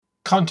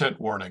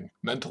Content warning: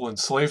 mental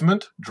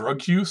enslavement,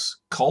 drug use,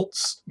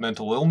 cults,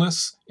 mental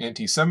illness,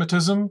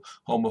 anti-Semitism,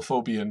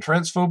 homophobia and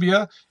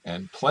transphobia,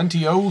 and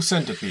plenty-o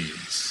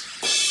centipedes.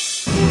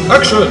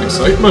 Action,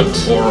 excitement,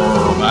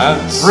 horror,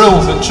 romance,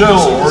 thrills and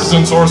chills, swords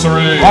and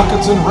sorcery,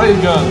 rockets and ray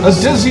guns,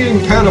 a dizzying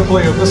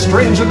panoply of the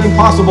strange and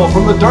impossible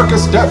from the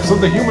darkest depths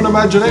of the human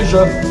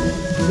imagination.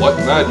 What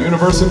mad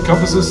universe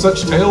encompasses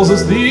such tales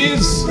as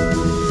these?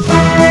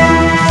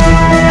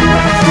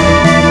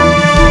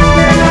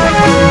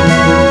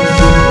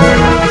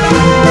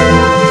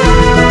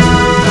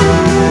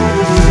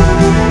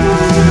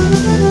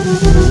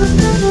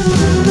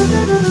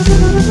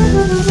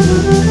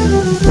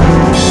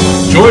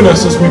 Join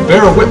us as we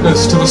bear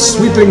witness to the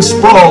sweeping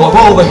sprawl of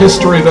all the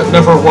history that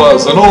never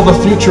was and all the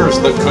futures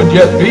that could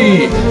yet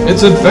be.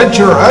 It's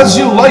adventure as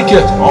you like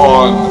it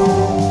on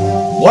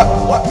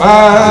What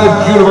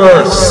Mad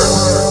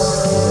Universe?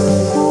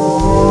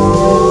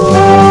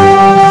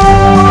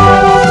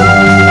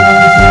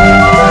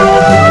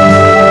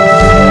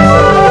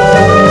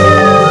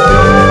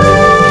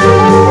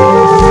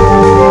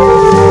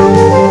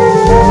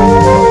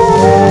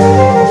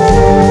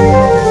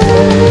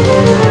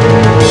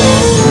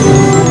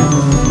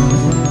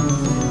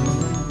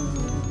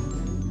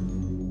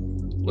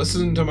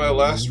 Listen to my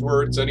last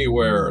words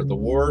anywhere. The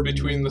war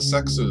between the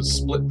sexes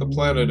split the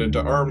planet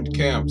into armed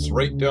camps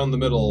right down the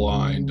middle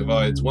line,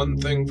 divides one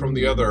thing from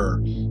the other,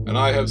 and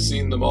I have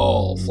seen them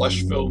all.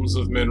 Flesh films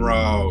of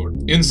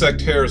Minraud,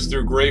 insect hairs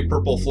through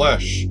grey-purple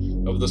flesh,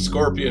 of the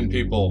scorpion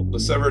people, the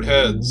severed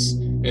heads,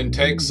 in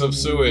tanks of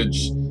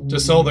sewage, to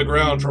sell the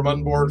ground from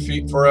unborn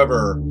feet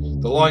forever.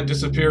 The line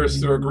disappears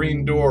through a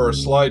green door,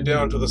 slide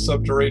down to the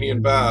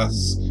subterranean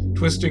baths.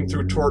 Twisting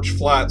through torch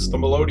flats, the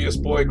melodious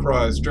boy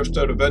cries drift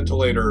out of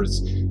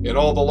ventilators in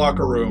all the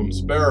locker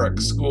rooms,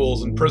 barracks,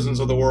 schools, and prisons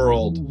of the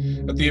world.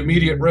 At the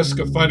immediate risk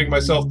of finding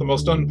myself the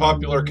most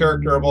unpopular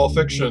character of all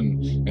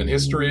fiction, and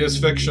history is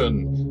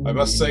fiction, I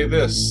must say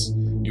this: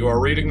 you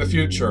are reading the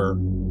future.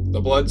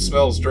 The blood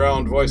smells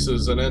drowned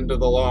voices and end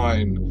of the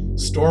line.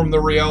 Storm the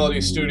reality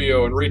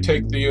studio and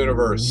retake the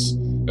universe.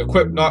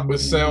 Equipped not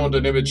with sound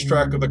and image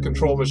track of the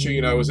control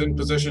machine, I was in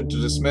position to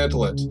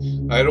dismantle it.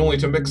 I had only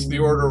to mix the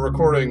order of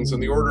recordings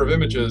and the order of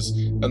images,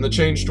 and the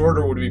changed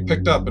order would be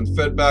picked up and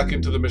fed back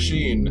into the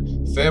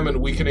machine.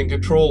 Famine-weakening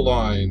control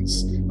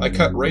lines. I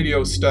cut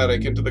radio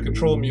static into the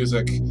control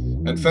music,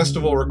 and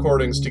festival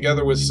recordings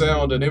together with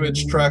sound and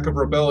image track of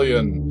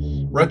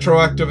rebellion.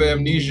 Retroactive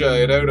amnesia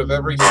it out of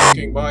every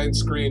fucking mind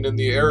screen in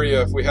the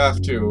area if we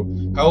have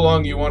to. How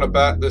long you want to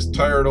bat this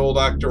tired old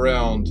act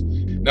around?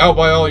 Now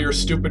by all your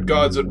stupid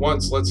gods at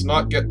once, let's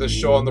not get this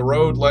show on the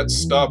road, let's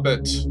stop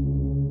it.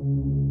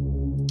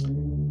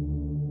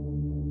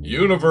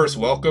 Universe,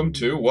 welcome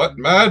to What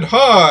Mad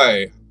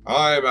Hi!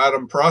 I'm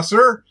Adam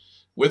Prosser.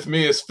 With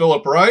me is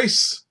Philip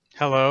Rice.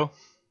 Hello.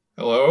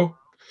 Hello.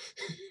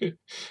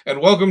 And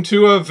welcome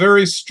to a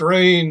very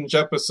strange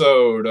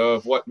episode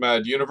of What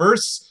Mad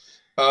Universe.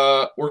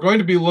 We're going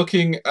to be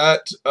looking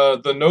at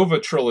the Nova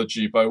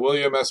trilogy by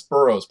William S.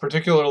 Burroughs,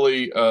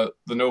 particularly the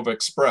Nova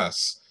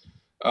Express.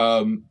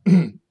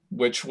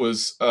 Which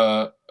was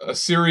a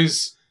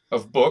series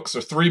of books,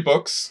 or 3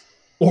 books,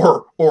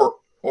 or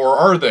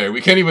are they? We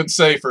can't even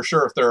say for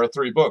sure if there are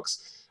 3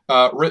 books,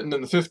 written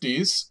in the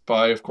 50s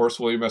by, of course,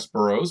 William S.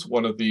 Burroughs,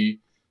 one of the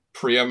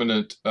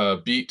preeminent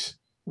beat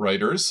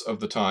writers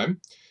of the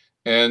time,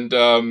 and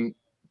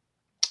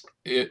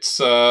it's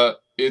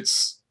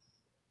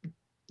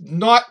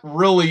not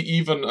really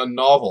even a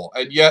novel,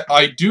 and yet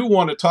I do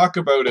want to talk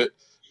about it.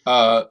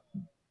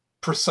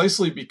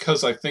 Precisely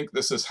because I think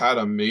this has had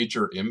a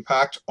major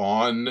impact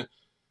on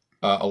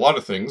a lot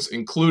of things,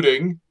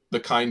 including the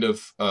kind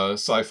of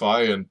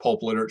sci-fi and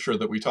pulp literature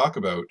that we talk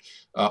about.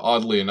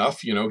 Oddly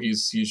enough, you know,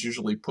 he's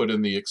usually put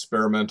in the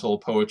experimental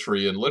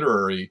poetry and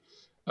literary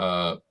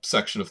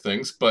section of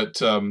things, but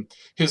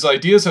his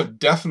ideas have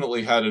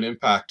definitely had an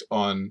impact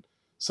on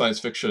science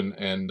fiction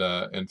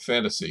and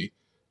fantasy.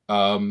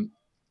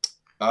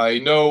 I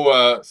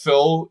know,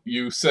 Phil,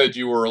 you said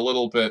you were a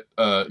little bit,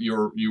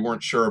 you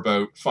weren't sure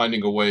about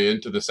finding a way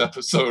into this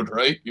episode,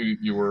 right?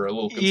 You were a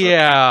little concerned.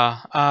 Yeah,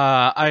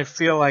 I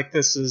feel like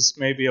this is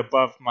maybe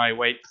above my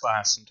weight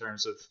class in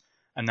terms of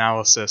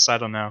analysis. I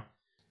don't know.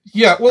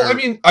 Yeah, well,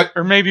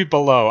 or maybe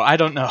below. I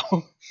don't know.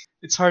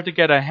 It's hard to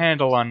get a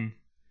handle on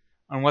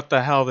what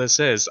the hell this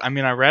is. I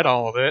mean, I read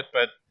all of it,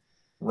 but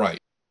right.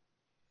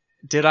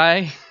 Did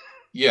I?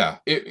 Yeah,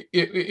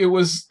 it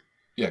was.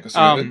 Yeah,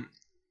 because.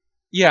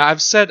 Yeah,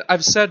 I've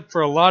said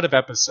for a lot of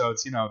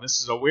episodes, you know, this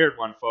is a weird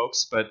one,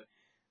 folks, but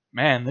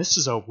man, this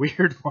is a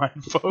weird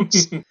one,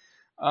 folks.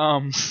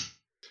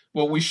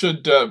 Well, we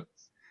should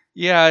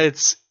Yeah,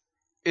 it's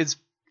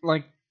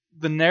like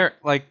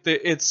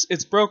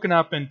it's broken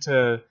up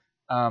into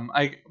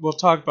we'll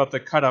talk about the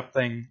cut up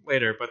thing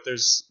later, but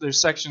there's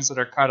sections that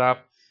are cut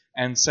up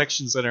and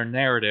sections that are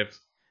narrative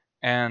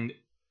and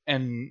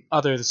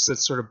others that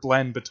sort of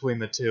blend between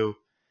the two.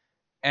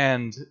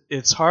 And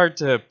it's hard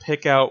to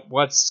pick out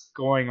what's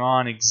going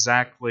on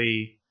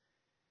exactly,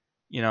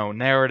 you know,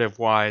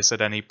 narrative-wise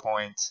at any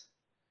point.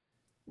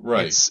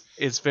 Right.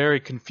 It's very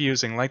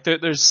confusing. Like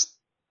there's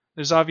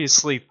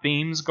obviously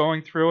themes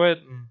going through it,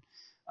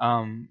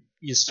 and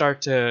you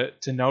start to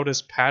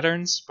notice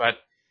patterns, but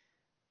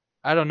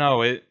I don't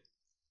know it.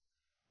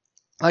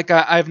 Like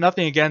I have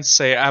nothing against,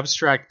 say,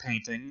 abstract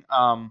painting,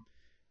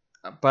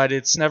 but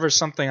it's never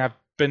something I've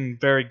been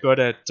very good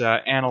at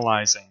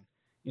analyzing.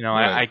 You know,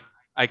 Right.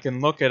 I can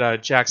look at a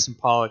Jackson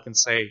Pollock and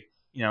say,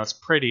 you know, it's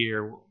pretty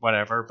or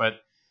whatever,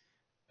 but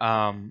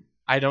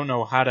I don't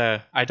know how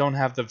to. I don't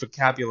have the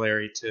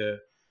vocabulary to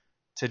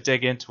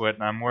dig into it,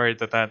 and I'm worried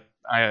that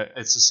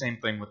it's the same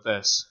thing with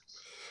this.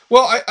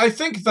 Well, I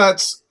think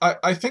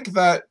I think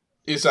that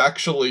is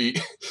actually,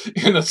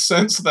 in a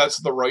sense, that's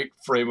the right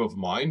frame of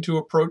mind to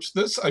approach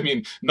this. I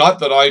mean, not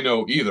that I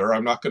know either.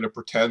 I'm not going to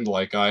pretend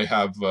like I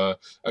have a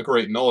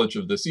great knowledge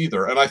of this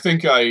either. And I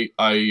think I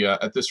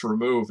at this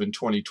remove in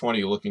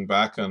 2020, looking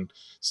back on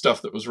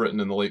stuff that was written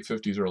in the late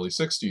 50s, early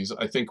 60s,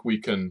 I think we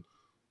can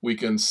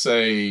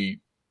say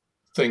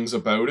things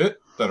about it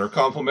that are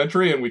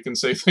complimentary, and we can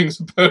say things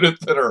about it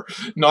that are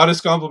not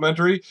as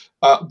complimentary.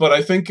 But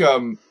I think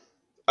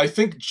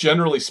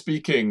generally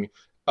speaking,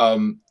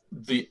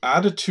 the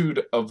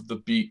attitude of the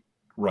beat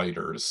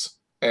writers,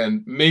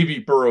 and maybe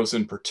Burroughs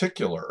in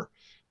particular,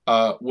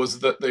 was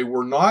that they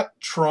were not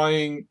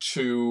trying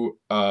to.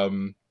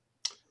 One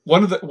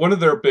of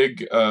their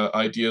big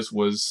ideas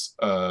was,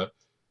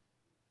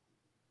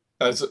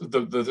 as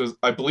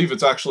I believe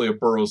it's actually a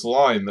Burroughs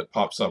line that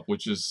pops up,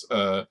 which is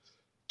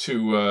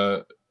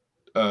to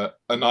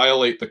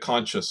annihilate the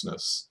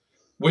consciousness,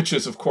 which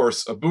is, of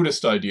course, a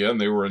Buddhist idea,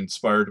 and they were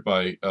inspired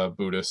by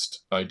Buddhist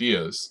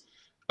ideas.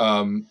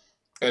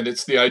 And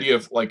it's the idea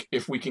of, like,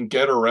 if we can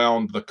get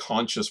around the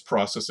conscious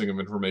processing of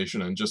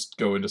information and just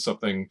go into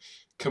something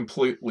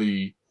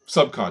completely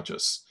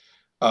subconscious.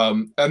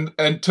 And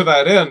to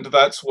that end,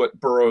 that's what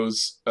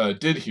Burroughs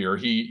did here.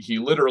 He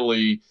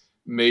literally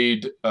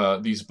made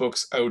these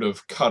books out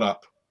of cut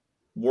up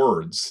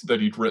words that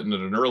he'd written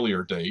at an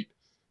earlier date,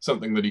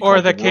 something that he Or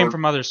called that the came word.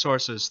 from other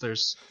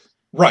sources.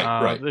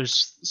 Right.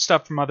 There's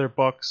stuff from other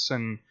books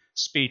and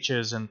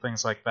speeches and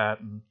things like that,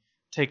 and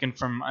taken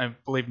from, I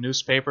believe,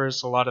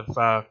 newspapers. A lot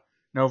of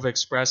Nova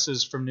Express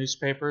is from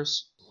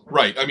newspapers.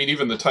 Right. I mean,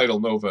 even the title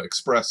Nova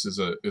Express is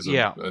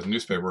Yeah. a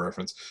newspaper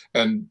reference.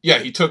 And yeah,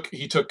 he took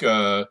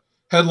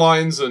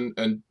headlines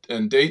and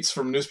dates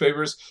from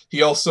newspapers.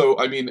 He also,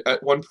 I mean,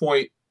 at one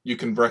point you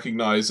can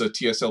recognize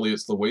T.S.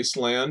 Eliot's The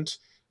Wasteland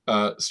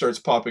starts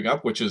popping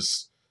up, which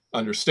is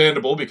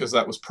understandable because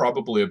that was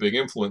probably a big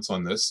influence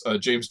on this.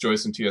 James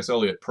Joyce and T.S.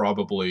 Eliot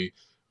probably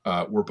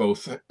were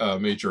both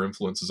major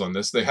influences on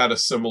this. They had a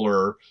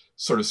similar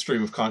sort of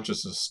stream of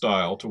consciousness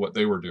style to what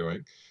they were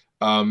doing.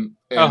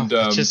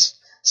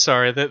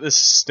 Sorry, this is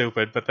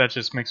stupid, but that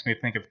just makes me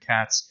think of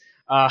Cats.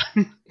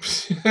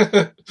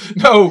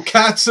 No,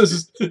 Cats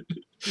is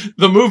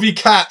the movie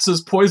Cats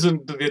has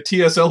poisoned the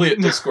T.S.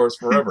 Eliot discourse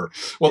forever.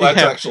 Well,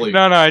 that's actually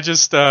no. I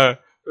just it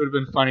would have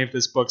been funny if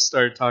this book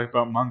started talking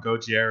about Mungo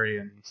Jerry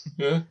and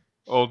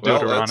old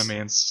Deuteronomy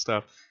and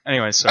stuff.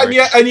 Anyway, sorry.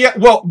 And yet,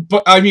 well,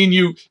 but I mean,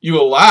 you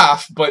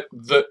laugh, but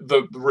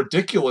the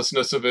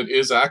ridiculousness of it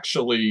is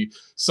actually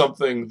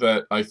something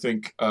that I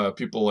think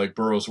people like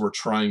Burroughs were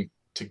trying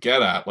to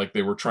get at. Like,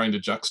 they were trying to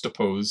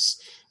juxtapose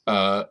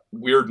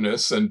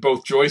weirdness, and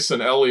both Joyce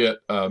and Eliot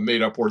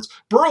made up words.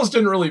 Burroughs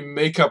didn't really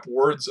make up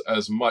words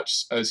as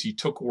much as he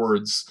took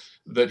words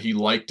that he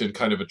liked and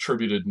kind of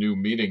attributed new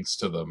meanings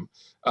to them.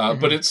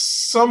 But it's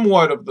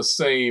somewhat of the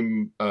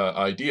same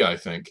idea, I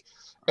think.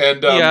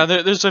 And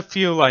there's a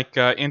few, like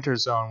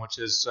Interzone, which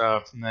is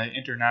from the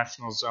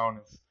international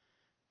zone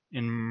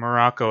in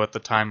Morocco at the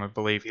time, I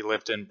believe he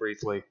lived in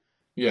briefly.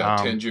 Yeah,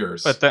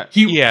 Tangiers. But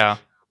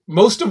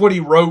most of what he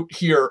wrote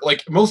here,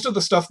 like most of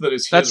the stuff that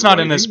is his that's not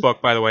writing, in this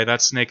book, by the way.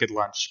 That's Naked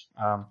Lunch.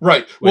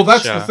 Right. Well,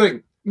 that's the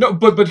thing. No,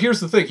 but here's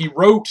the thing. He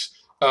wrote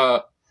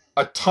a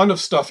ton of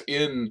stuff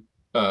in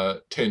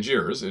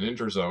Tangiers, in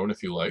Interzone,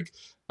 if you like,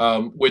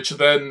 which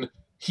then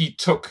he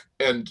took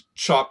and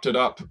chopped it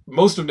up.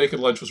 Most of Naked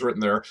Lunch was written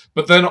there,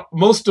 but then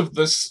most of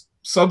this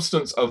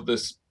substance of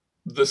this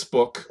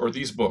book, or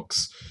these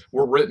books,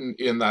 were written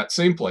in that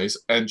same place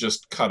and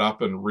just cut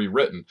up and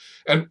rewritten.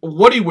 And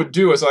what he would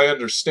do, as I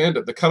understand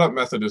it, the cut up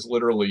method is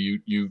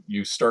literally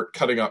you start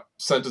cutting up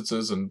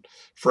sentences and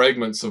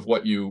fragments of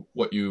what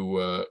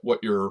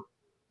you're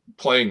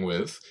playing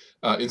with.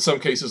 In some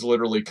cases,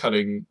 literally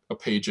cutting a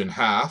page in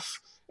half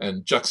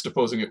and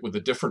juxtaposing it with a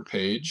different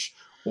page,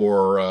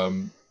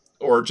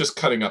 or just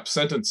cutting up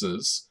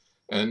sentences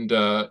and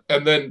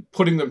then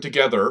putting them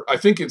together. I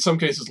think in some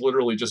cases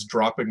literally just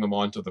dropping them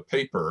onto the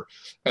paper,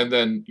 and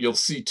then you'll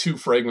see two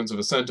fragments of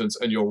a sentence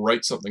and you'll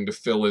write something to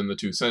fill in the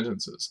two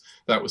sentences.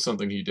 That was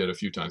something he did a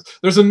few times.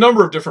 There's a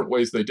number of different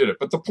ways they did it,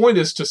 but the point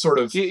is to sort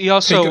of... He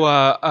also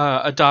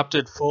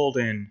adopted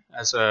fold-in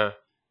as a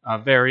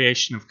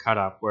variation of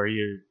cut-up, where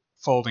you're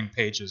folding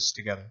pages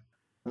together.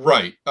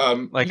 Right.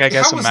 I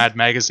guess a Mad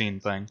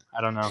Magazine thing.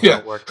 I don't know how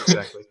it worked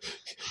exactly.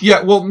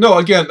 Yeah, well, no,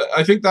 again,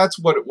 I think that's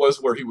what it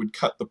was, where he would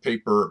cut the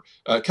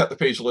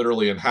page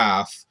literally in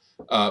half,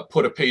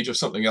 put a page of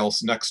something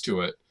else next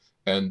to it,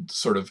 and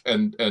sort of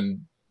and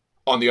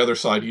on the other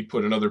side he'd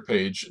put another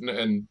page,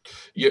 and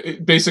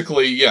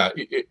basically,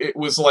 it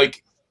was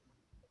like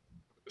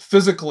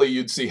physically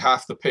you'd see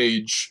half the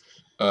page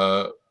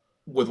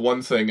with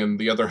one thing and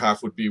the other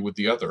half would be with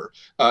the other.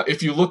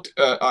 If you looked,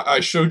 I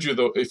showed you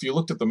though. If you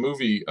looked at the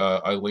movie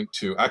I linked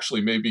to,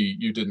 actually maybe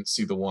you didn't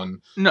see the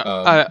one, No,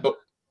 but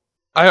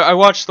I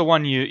watched the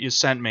one you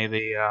sent me.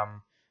 The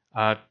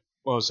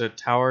what was it?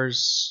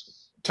 Towers.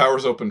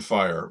 Towers Open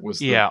Fire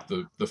was Yeah.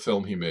 the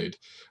film he made,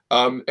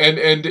 and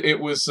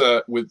it was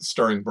with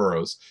starring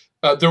Burroughs.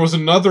 There was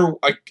another.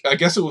 I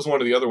guess it was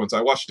one of the other ones.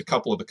 I watched a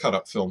couple of the cut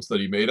up films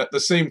that he made at the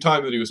same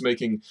time that he was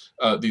making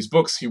these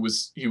books. He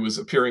was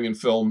appearing in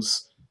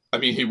films. I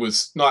mean, he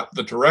was not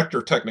the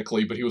director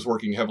technically, but he was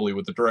working heavily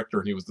with the director,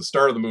 and he was the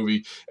star of the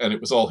movie, and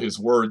it was all his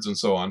words and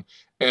so on.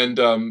 And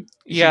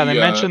Yeah, they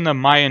mentioned the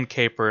Mayan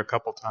Caper a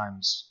couple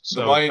times,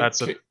 the so Mayan,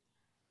 that's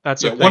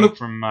yeah, a thing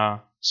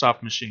from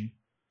Soft Machine.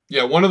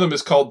 yeah, one of them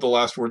is called The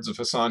Last Words of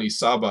Hassani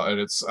Saba, and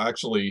it's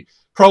actually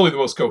probably the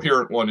most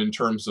coherent one in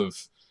terms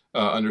of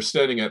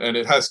understanding it. And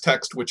it has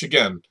text, which,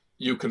 again,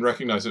 you can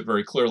recognize it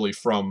very clearly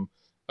from,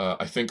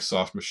 I think,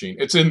 Soft Machine.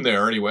 It's in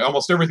there anyway.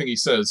 Almost everything he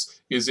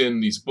says is in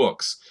these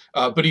books.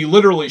 But he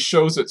literally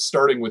shows it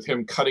starting with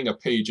him cutting a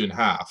page in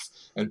half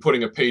and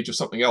putting a page of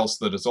something else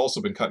that has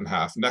also been cut in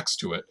half next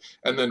to it,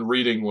 and then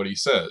reading what he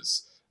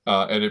says.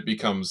 And it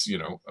becomes,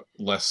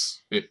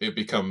 less, it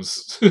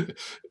becomes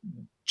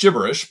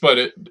gibberish, but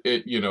it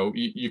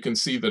you can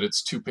see that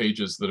it's two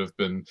pages that have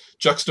been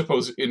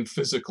juxtaposed in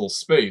physical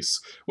space,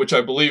 which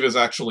I believe is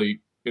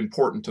actually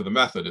important to the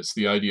method. It's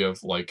the idea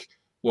of like,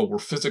 well, we're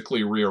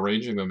physically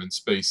rearranging them in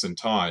space and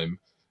time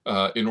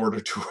in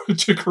order to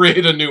to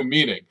create a new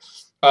meaning.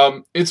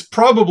 It's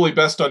probably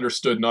best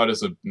understood not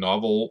as a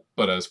novel,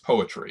 but as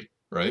poetry,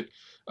 right?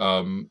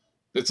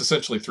 It's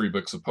essentially 3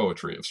 books of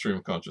poetry, of stream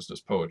of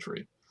consciousness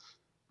poetry.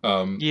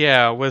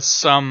 Yeah, with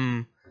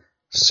some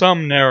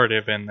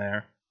narrative in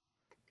there.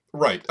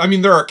 Right. I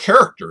mean, there are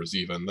characters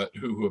even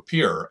who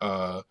appear.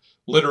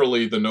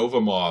 Literally, the Nova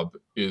Mob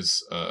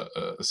is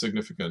a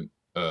significant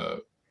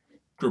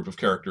group of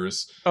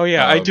characters. Oh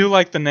yeah, I do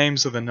like the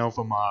names of the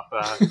Nova Mob.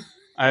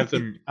 I have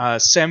them: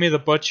 Sammy the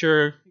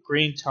Butcher,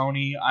 Green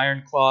Tony,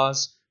 Iron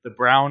Claws, the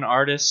Brown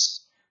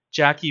Artist,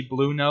 Jackie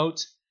Blue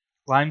Note,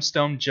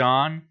 Limestone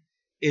John,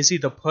 Izzy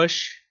the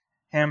Push,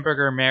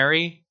 Hamburger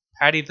Mary,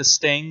 Patty the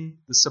Sting,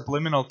 the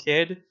Subliminal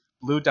Kid,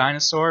 Blue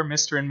Dinosaur,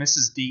 Mr. and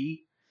Mrs.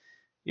 D.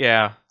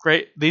 Yeah,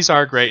 great. These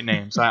are great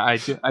names. I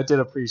did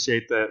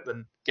appreciate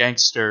the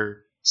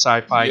gangster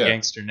sci-fi Yeah.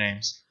 gangster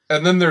names.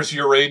 And then there's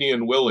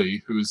Uranian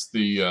Willie, who's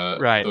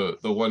Right.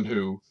 the one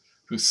who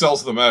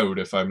sells them out,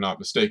 if I'm not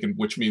mistaken,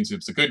 which means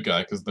he's a good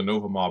guy because the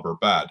Nova Mob are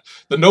bad.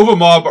 The Nova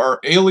Mob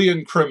are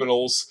alien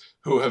criminals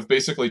who have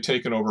basically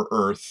taken over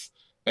Earth,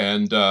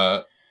 and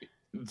the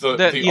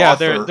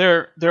author.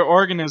 They're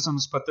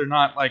organisms, but they're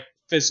not like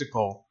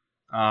physical.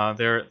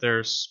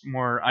 There's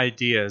more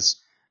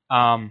ideas.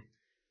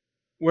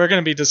 We're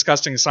going to be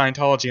discussing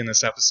Scientology in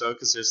this episode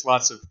because there's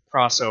lots of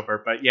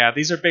crossover. But yeah,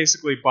 these are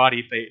basically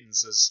body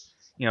thetans, as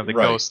the Right.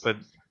 ghosts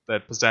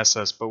that possess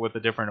us, but with a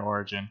different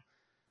origin.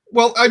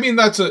 Well, I mean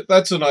that's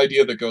an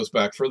idea that goes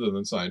back further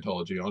than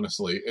Scientology.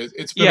 Honestly,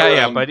 it's been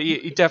around. But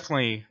he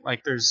definitely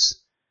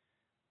there's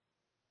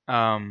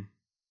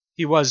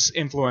he was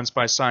influenced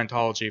by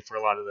Scientology for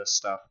a lot of this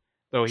stuff,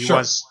 though he Sure.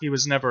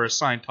 was never a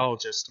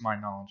Scientologist to my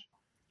knowledge.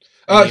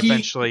 He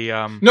eventually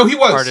no, he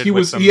was. He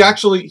was.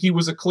 He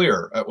was a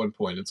clear at one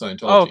point in Scientology.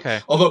 Oh,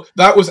 okay. Although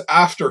that was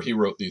after he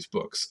wrote these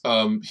books.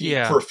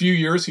 Yeah. For a few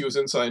years he was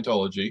in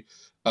Scientology.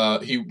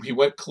 He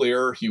went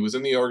clear. He was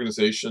in the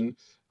organization.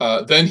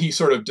 Then he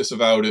sort of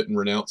disavowed it and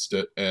renounced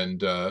it,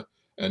 and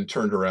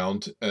turned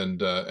around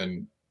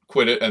and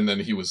quit it. And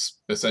then he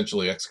was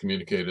essentially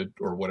excommunicated,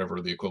 or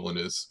whatever the equivalent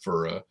is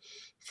for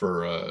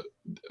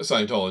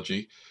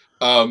Scientology.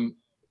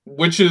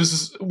 Which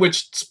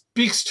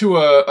speaks to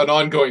an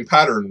ongoing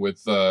pattern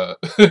with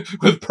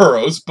with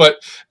Burroughs. But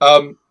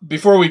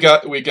before we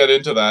get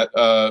into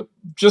that,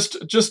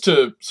 just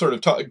to sort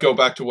of go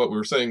back to what we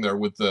were saying there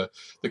with the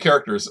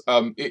characters,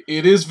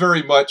 it is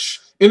very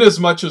much, in as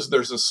much as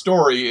there's a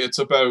story, it's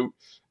about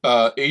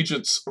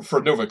agents,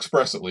 for Nova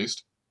Express at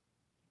least.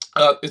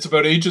 It's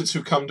about agents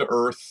who come to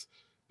Earth,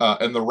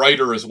 and the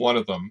writer is one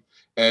of them.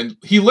 And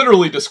he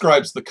literally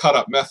describes the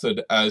cut-up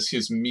method as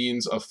his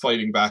means of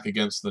fighting back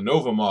against the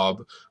Nova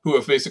Mob, who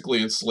have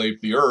basically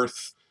enslaved the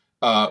Earth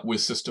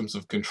with systems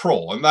of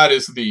control. And that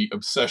is the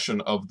obsession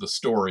of the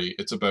story.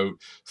 It's about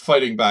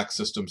fighting back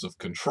systems of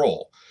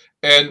control.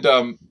 And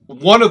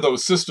one of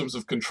those systems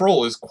of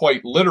control is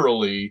quite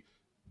literally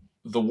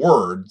the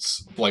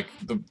words, like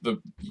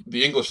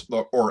the English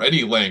or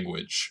any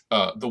language,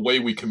 the way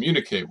we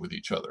communicate with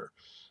each other.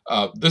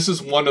 This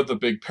is one of the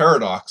big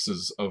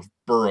paradoxes of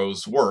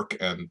Burroughs' work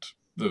and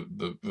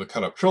the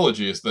Cut Up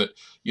trilogy, is that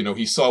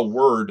he saw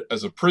word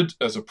as a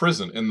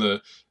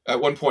prison. At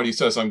one point he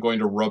says, "I'm going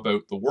to rub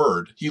out the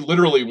word." He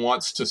literally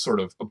wants to sort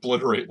of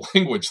obliterate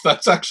language.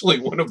 That's actually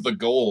one of the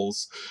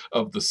goals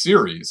of the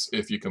series,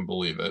 if you can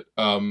believe it.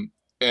 And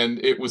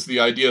it was the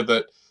idea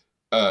that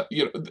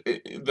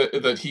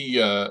that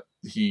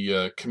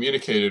he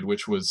communicated,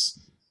 which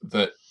was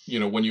that,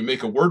 when you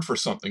make a word for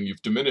something,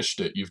 you've diminished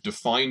it, you've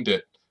defined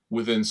it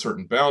within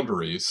certain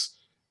boundaries,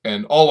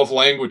 and all of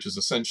language is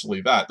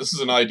essentially that. This is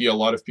an idea a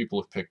lot of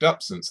people have picked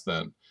up since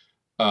then.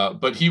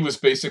 But he was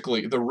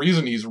basically, the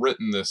reason he's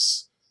written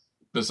this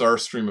bizarre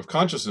stream of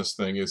consciousness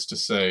thing is to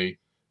say,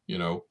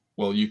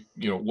 well,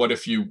 what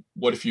if you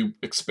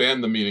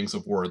expand the meanings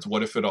of words?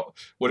 What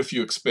if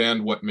you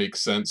expand what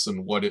makes sense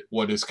and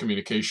what is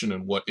communication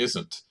and what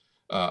isn't?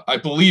 I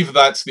believe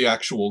that's the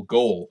actual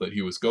goal that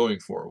he was going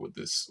for with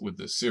this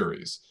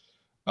series.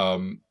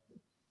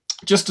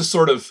 Just to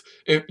sort of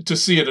to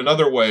see it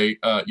another way,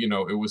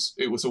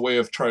 it was a way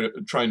of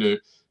trying to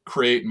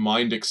create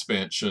mind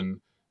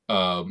expansion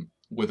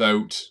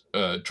without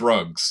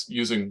drugs,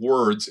 using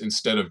words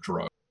instead of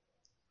drugs.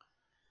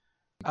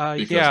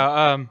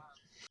 Yeah.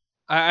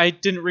 I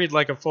didn't read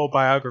like a full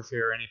biography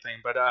or anything,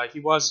 but he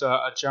was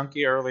a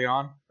junkie early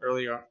on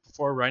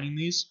before writing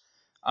these,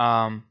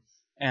 and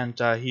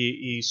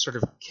he sort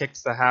of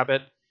kicked the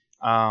habit,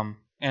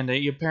 and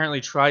he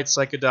apparently tried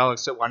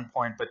psychedelics at one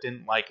point, but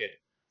didn't like it.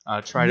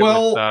 Tried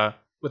it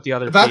with the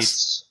other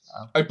beats.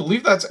 I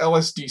believe that's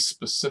LSD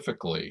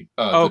specifically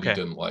okay. that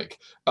he didn't like.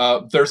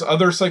 There's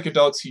other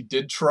psychedelics he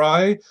did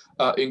try,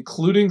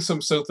 including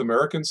some South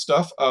American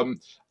stuff.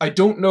 I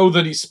don't know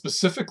that he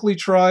specifically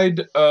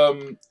tried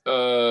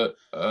ayahuasca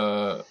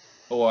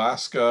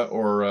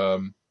or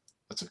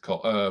what's it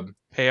called?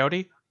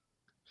 Peyote?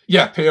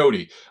 Yeah,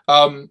 peyote.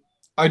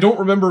 I don't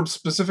remember him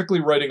specifically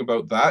writing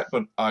about that,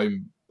 but I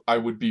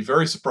would be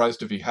very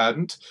surprised if he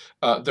hadn't.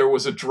 There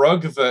was a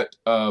drug that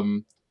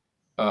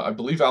I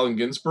believe Allen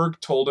Ginsberg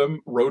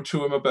wrote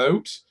to him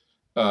about,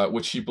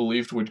 which he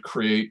believed would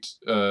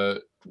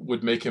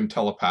make him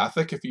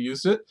telepathic if he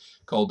used it,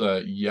 called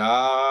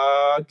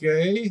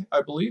Yage,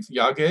 I believe,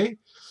 Yage.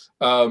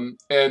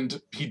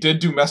 And he did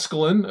do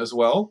mescaline as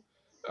well.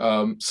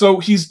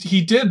 So I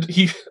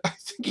think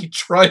he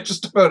tried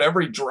just about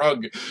every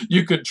drug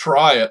you could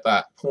try at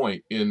that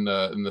point in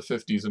the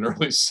 50s and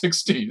early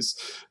 60s.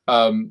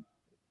 And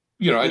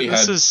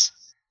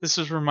this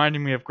is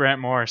reminding me of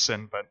Grant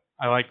Morrison, but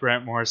I like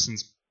Grant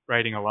Morrison's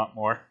writing a lot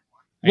more.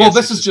 Well,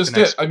 this is just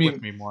it. I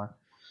mean,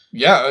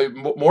 yeah,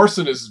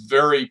 Morrison is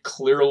very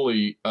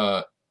clearly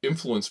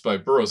influenced by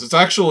Burroughs. It's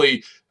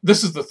actually,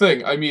 this is the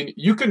thing. I mean,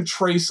 you can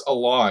trace a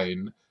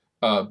line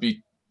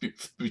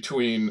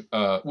between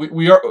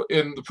we are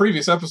in the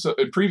previous episode.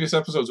 In previous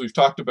episodes, we've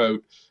talked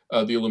about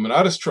the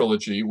Illuminatus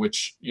trilogy,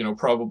 which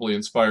probably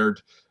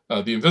inspired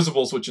the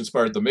Invisibles, which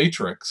inspired the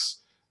Matrix.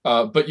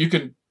 But you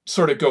can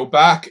sort of go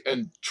back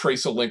and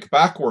trace a link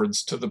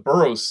backwards to the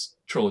Burroughs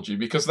trilogy,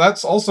 because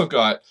that's also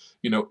got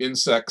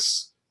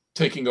insects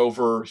taking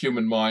over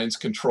human minds,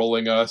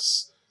 controlling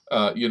us,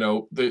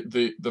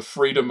 the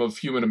freedom of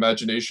human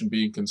imagination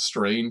being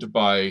constrained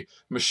by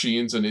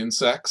machines and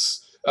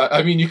insects.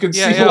 I mean, you can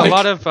see a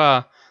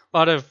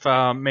lot of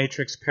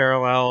Matrix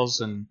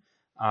parallels and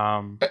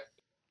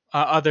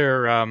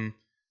other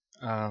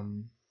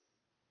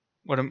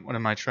what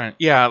am I trying?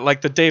 Yeah,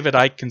 like the David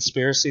Icke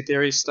conspiracy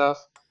theory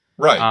stuff.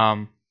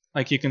 Right.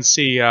 Like you can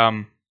see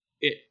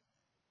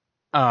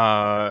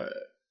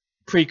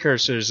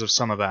precursors of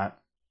some of that.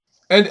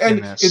 And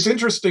it's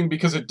interesting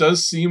because it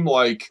does seem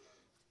like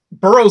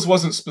Burroughs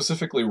wasn't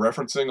specifically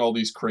referencing all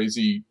these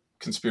crazy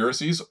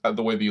conspiracies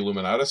the way the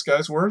Illuminatus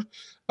guys were.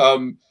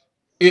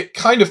 It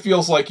kind of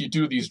feels like you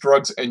do these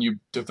drugs and you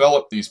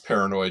develop these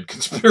paranoid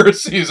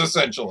conspiracies,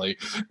 essentially.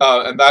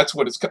 And that's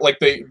what it's like.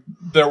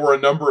 There were a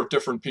number of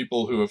different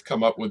people who have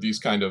come up with these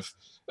kind of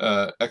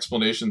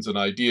explanations and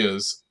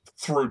ideas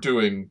through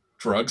doing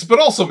drugs, but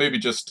also maybe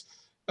just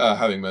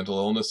having mental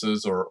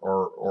illnesses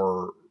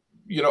or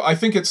I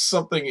think it's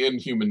something in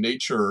human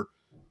nature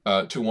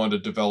to want to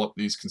develop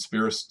these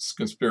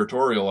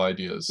conspiratorial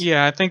ideas.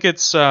 Yeah, I think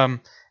it's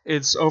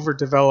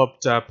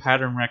overdeveloped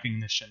pattern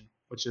recognition,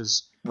 which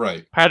is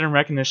right. Pattern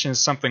recognition is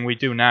something we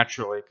do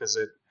naturally because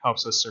it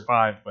helps us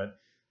survive, but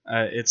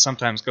it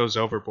sometimes goes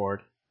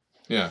overboard.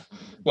 Yeah.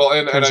 Well,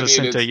 and turns us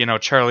into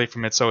Charlie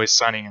from It's Always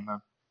Sunny and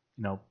the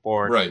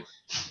board. Right.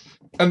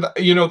 And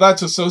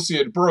that's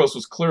associated. Burroughs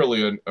was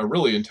clearly a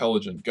really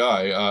intelligent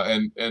guy,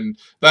 and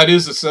that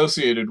is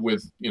associated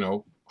with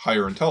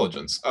higher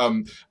intelligence.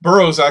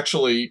 Burroughs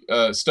actually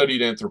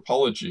studied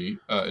anthropology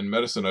in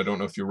medicine. I don't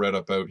know if you read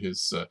about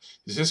his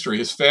history.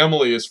 His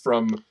family is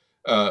from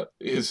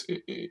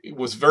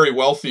was very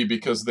wealthy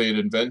because they had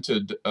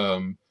invented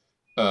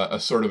a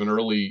sort of an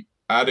early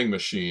adding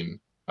machine.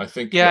 I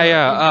think.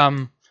 Yeah.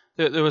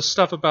 There was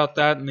stuff about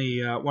that in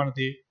the one of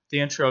the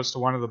intros to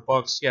one of the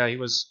books. Yeah, he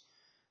was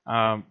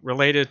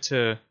related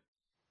to.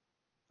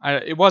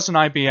 It wasn't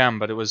IBM,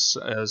 but it was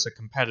as a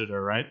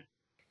competitor, right?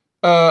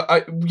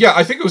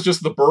 I think it was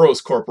just the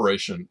Burroughs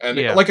Corporation. And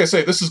like I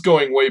say, this is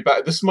going way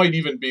back. This might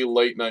even be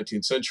late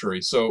 19th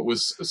century. So it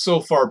was so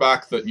far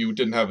back that you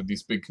didn't have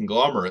these big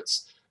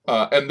conglomerates.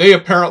 And they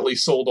apparently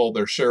sold all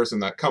their shares in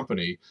that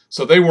company.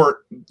 So they weren't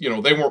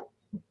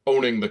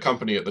owning the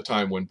company at the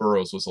time when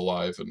Burroughs was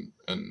alive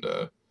and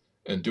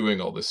and doing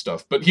all this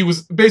stuff. But he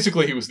was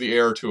the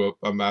heir to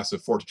a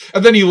massive fortune.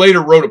 And then he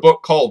later wrote a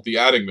book called The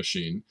Adding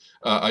Machine.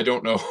 I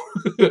don't know,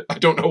 I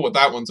don't know what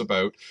that one's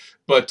about.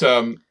 But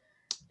anyway,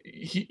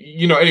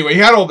 he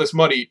had all this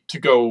money to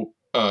go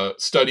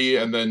study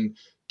and then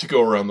to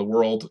go around the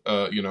world.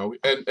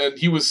 And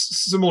he was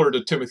similar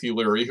to Timothy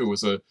Leary, who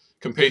was a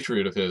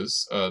compatriot of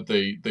his.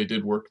 They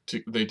did work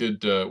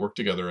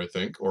together, I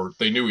think, or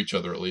they knew each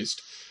other at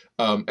least.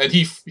 And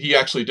he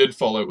actually did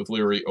fall out with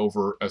Leary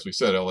over, as we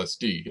said,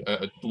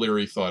 LSD.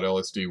 Leary thought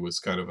LSD was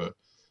kind of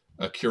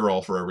a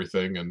cure-all for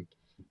everything, and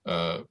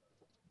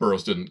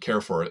Burroughs didn't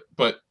care for it.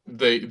 But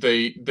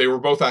they were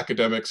both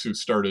academics who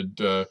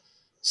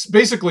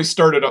basically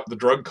started up the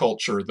drug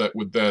culture that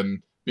would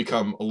then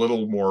become a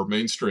little more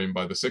mainstream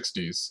by the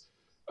 60s.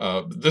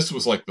 This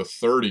was like the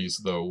 30s,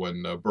 though,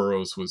 when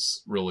Burroughs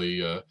was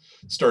really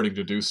starting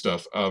to do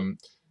stuff.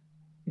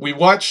 We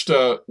watched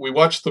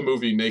the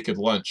movie Naked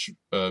Lunch,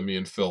 me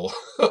and Phil,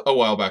 a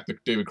while back, the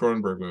David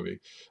Cronenberg movie.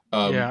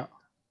 Yeah.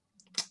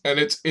 And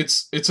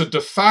it's a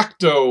de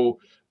facto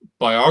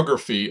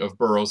biography of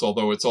Burroughs,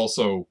 although it's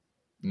also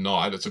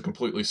not. It's a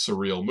completely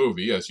surreal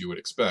movie, as you would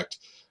expect.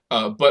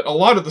 But a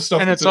lot of the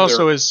stuff, and it's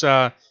also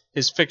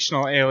his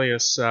fictional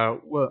alias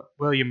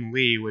William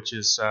Lee, which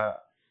is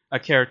a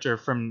character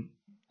from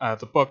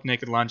the book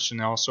Naked Lunch,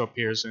 and also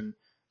appears in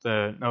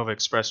the Nova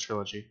Express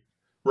trilogy.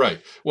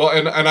 Right. Well,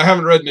 and I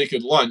haven't read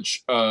Naked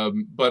Lunch,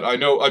 but I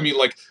know. I mean,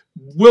 like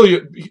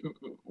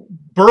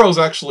Burroughs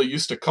actually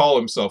used to call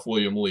himself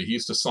William Lee. He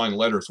used to sign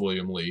letters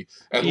William Lee.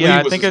 And yeah,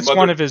 Lee was I think it's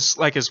one of his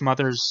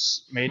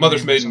mother's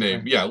maiden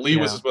name. Yeah, Lee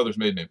was his mother's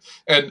maiden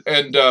name,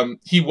 and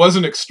he was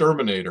an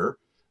exterminator.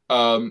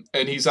 And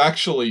he's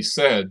actually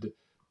said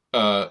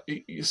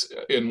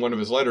in one of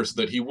his letters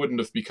that he wouldn't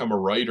have become a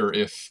writer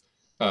if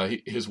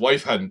his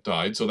wife hadn't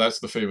died. So that's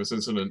the famous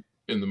incident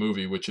in the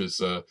movie, which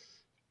is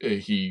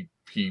he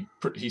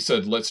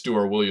said, "Let's do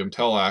our William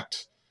Tell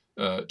act,"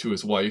 to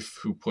his wife,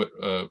 who put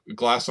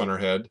glass on her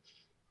head,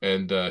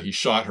 and he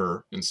shot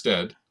her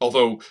instead.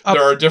 Although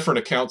there are different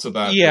accounts of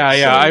that. Yeah,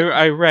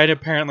 I read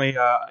apparently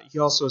he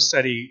also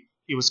said he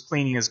was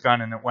cleaning his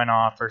gun and it went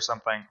off or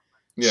something.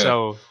 Yeah.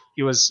 So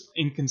he was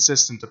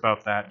inconsistent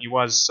about that. He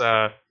was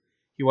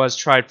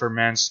tried for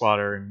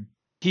manslaughter, and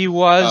he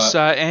was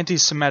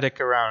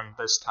anti-Semitic around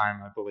this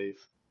time, I believe.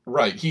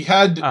 Right. He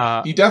had.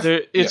 He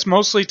definitely. It's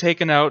mostly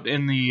taken out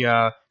in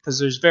the because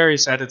there's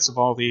various edits of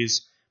all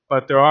these,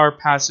 but there are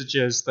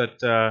passages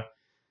that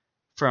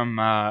from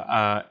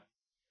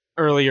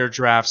earlier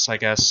drafts, I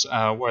guess,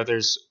 where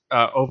there's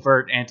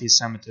overt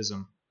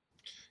anti-Semitism.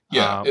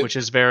 Yeah, which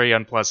is very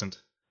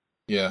unpleasant.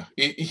 Yeah,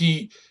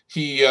 it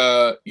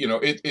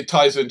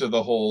ties into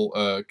the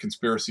whole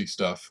conspiracy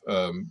stuff.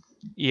 The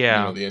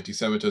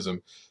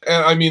anti-Semitism,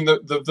 and I mean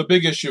the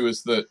big issue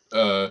is that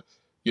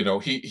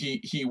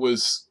he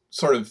was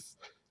sort of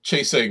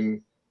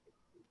chasing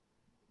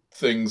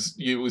things.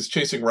 He was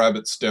chasing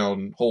rabbits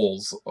down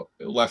holes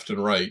left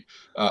and right.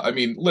 I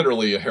mean,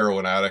 literally a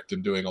heroin addict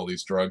and doing all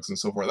these drugs and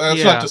so forth.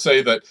 That's not to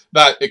say that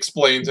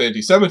explains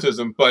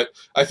anti-Semitism, but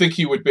I think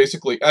he would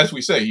basically, as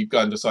we say, he'd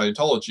gone to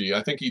Scientology.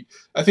 I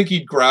think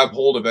he'd grab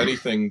hold of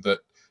anything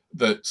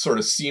that sort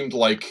of seemed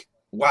like,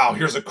 wow,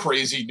 here's a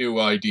crazy new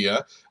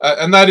idea.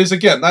 And that is,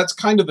 again, that's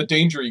kind of the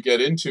danger you get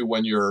into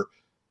when you're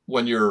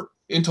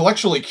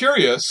intellectually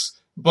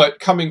curious, but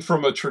coming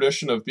from a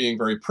tradition of being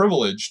very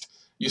privileged.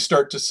 You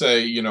start to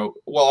say,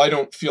 well, I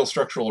don't feel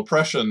structural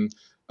oppression.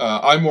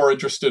 I'm more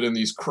interested in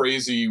these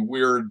crazy,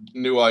 weird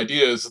new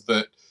ideas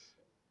that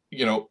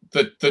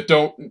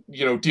don't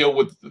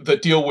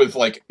deal with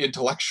like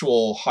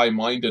intellectual,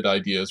 high-minded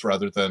ideas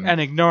rather than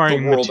and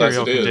ignoring the world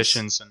material as it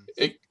conditions.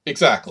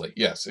 Exactly.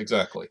 Yes.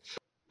 Exactly.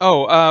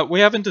 Oh, we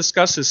haven't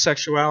discussed his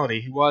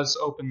sexuality. He was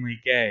openly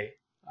gay,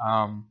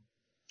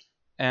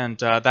 and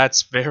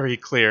that's very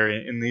clear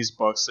in these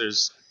books.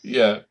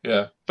 Yeah.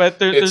 But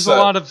there's a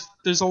lot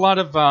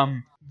of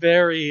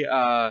very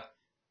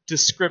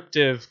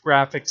descriptive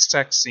graphic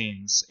sex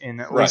scenes in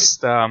at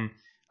least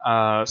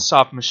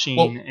Soft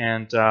Machine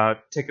and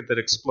Ticket That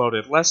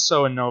Exploded. Less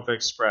so in Nova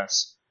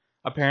Express.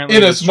 Apparently,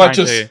 in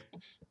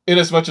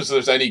as much as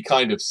there's any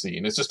kind of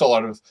scene, it's just a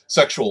lot of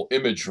sexual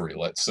imagery.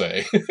 Let's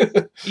say.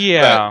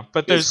 Yeah,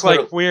 but there's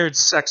like weird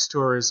sex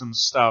tourism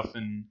stuff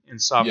in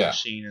Soft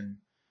Machine, and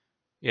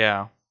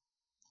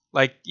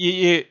like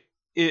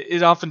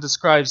It often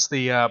describes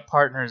the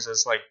partners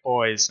as like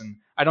boys, and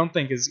I don't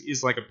think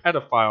he's like a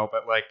pedophile,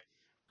 but like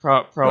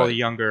probably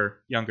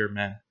younger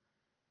men,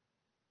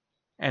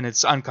 and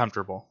it's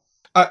uncomfortable.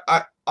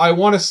 I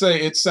want to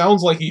say it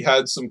sounds like he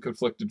had some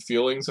conflicted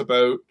feelings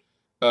about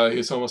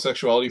his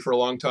homosexuality for a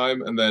long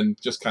time, and then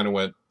just kind of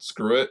went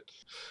screw it,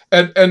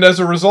 and as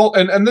a result,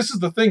 and this is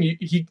the thing,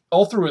 he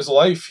all through his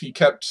life he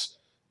kept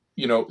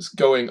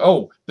going,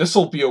 oh, this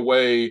will be a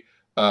way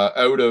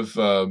out of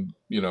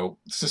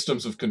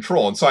systems of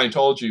control, and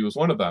Scientology was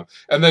one of them.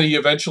 And then he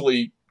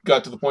eventually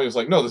got to the point, he was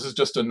like, no, this is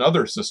just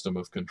another system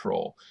of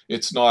control.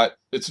 It's not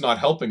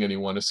helping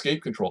anyone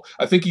escape control.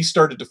 I think he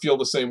started to feel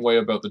the same way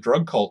about the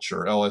drug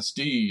culture,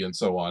 LSD and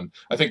so on.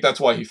 I think that's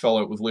why he fell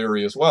out with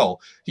Leary as well.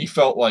 He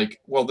felt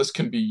like, well, this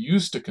can be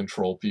used to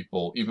control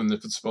people, even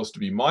if it's supposed to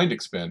be mind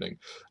expanding.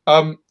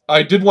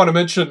 I did want to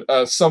mention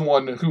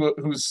someone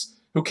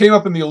who came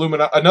up in the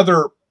Illuminati,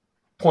 another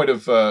point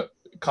of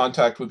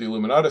contact with the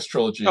Illuminatus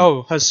trilogy.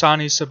 Oh,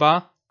 Hassani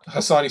Sabah?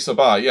 Hassani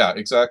Sabah, yeah,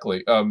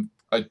 exactly.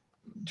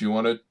 Do you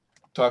want to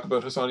talk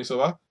about Hassani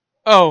Sabah?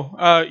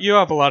 Oh, you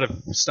have a lot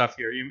of stuff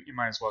here. You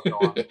might as well go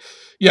on.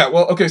 Yeah,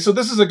 well, okay, so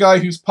this is a guy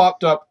who's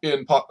popped up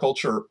in pop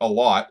culture a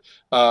lot,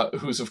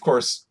 who's, of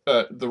course,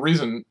 the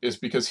reason is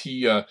because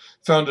he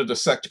founded a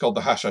sect called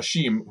the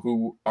Hashashim,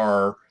 who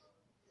are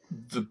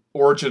the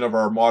origin of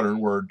our modern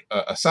word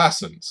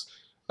assassins.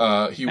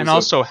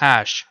 Also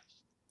hashish.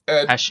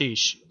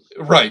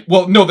 Right.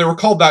 Well, no, they were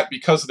called that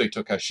because they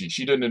took hashish.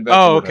 He didn't invent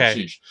the word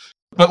hashish.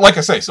 But like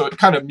I say, so it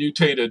kind of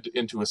mutated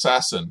into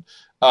assassin.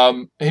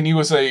 And he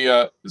was he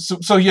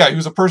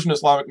was a Persian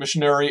Islamic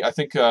missionary, I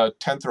think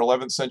 10th or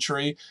 11th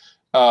century.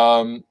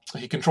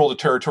 He controlled a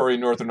territory in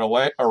northern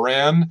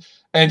Iran,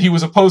 and he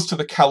was opposed to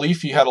the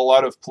caliph. He had a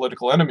lot of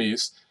political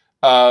enemies.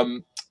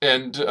 And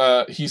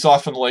he's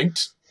often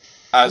linked,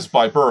 as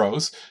by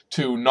Burroughs,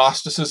 to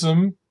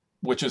Gnosticism,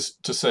 which is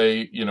to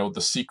say,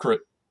 the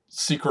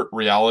secret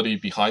reality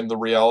behind the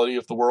reality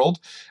of the world,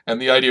 and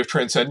the idea of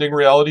transcending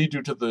reality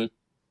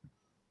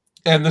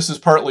and this is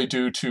partly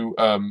due to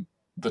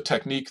the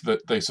technique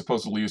that they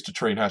supposedly used to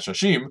train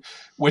Hashashim,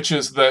 which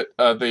is that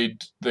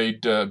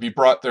they'd be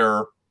brought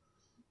there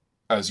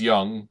as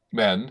young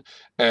men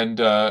and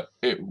to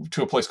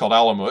a place called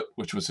Alamut,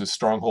 which was his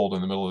stronghold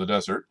in the middle of the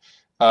desert.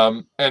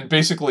 And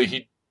basically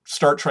he'd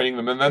start training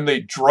them, and then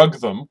they'd drug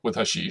them with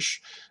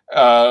hashish.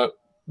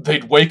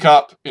 They'd wake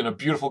up in a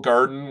beautiful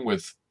garden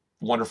with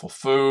wonderful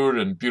food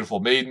and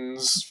beautiful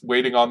maidens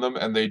waiting on them,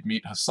 and they'd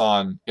meet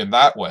Hassan in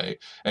that way,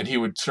 and he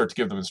would start to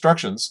give them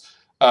instructions.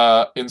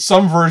 In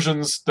some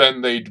versions,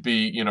 then they'd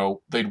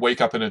wake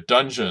up in a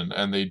dungeon,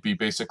 and they'd be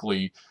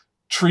basically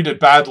treated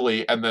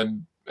badly,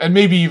 and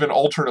maybe even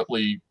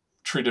alternately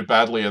treated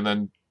badly, and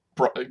then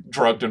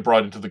drugged and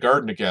brought into the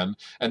garden again,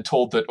 and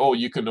told that, oh,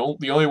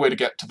 the only way to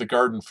get to the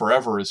garden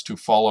forever is to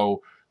follow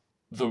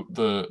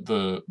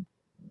the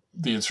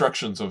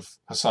instructions of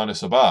Hassan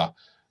Sabah.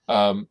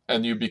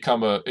 And you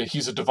become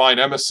he's a divine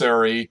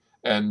emissary,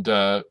 and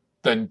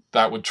then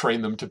that would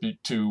train them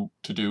to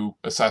do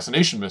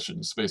assassination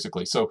missions,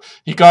 basically. So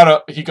he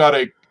got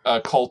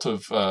a cult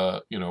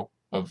of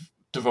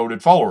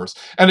devoted followers.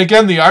 And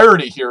again, the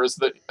irony here is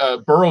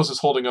that Burroughs is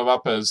holding him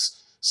up as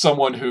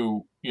someone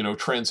who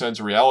transcends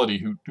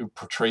reality, who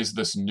portrays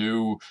this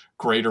new,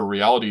 greater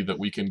reality that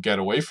we can get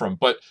away from.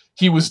 But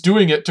he was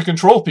doing it to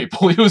control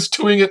people. He was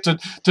doing it to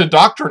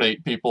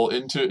indoctrinate people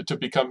to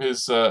become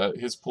his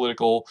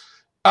political.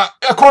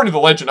 According to the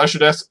legend, I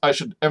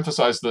should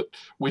emphasize that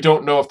we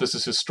don't know if this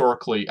is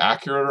historically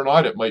accurate or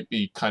not. It might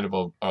be kind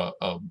of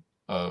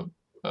an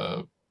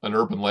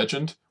urban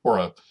legend, or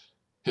a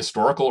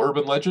historical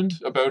urban legend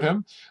about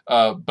him,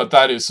 but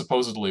that is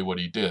supposedly what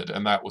he did,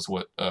 and that was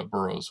what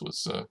Burroughs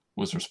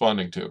was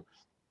responding to.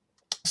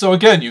 So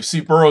again, you see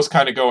Burroughs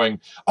kind of going,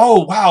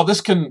 "Oh wow,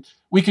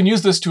 we can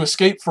use this to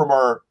escape from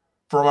our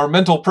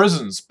mental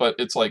prisons," but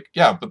it's like,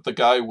 yeah, but the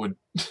guy would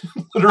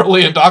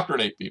literally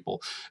indoctrinate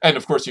people, and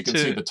of course you can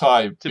see the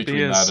tie between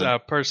be his, that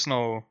and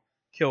personal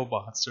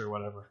killbots or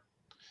whatever.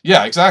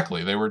 Yeah,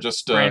 exactly. They were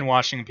just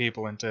brainwashing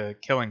people into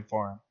killing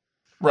for him.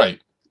 Right.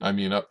 I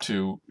mean, up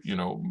to,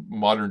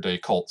 modern day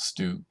cults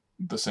do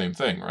the same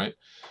thing, right?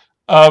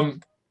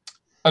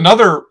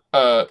 Another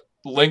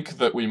link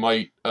that we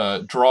might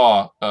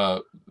draw,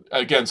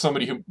 again,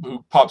 somebody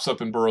who pops up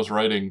in Burroughs'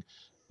 writing,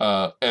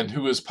 and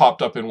who has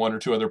popped up in one or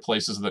two other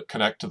places that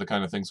connect to the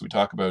kind of things we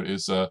talk about,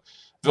 is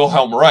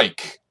Wilhelm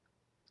Reich.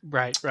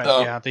 Right,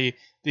 yeah, the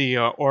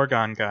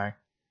Orgon guy.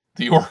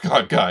 The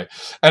Orgon guy.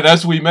 And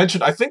as we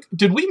mentioned, I think,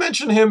 did we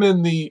mention him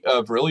in the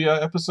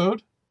Vrilya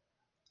episode?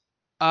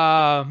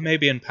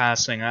 Maybe in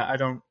passing. I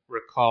don't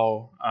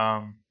recall.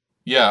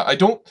 Yeah, I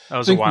don't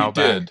think we back.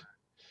 did.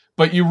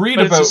 But you read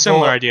but about it's a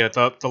similar idea.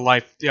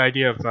 The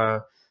idea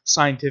of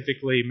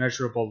scientifically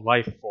measurable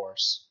life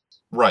force.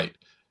 Right.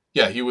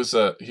 Yeah,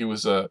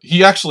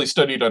 he actually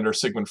studied under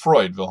Sigmund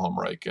Freud, Wilhelm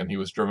Reich, and he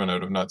was driven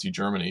out of Nazi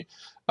Germany.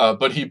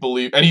 But he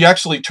believed, and he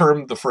actually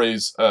termed the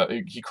phrase,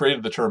 he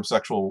created the term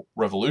sexual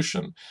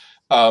revolution.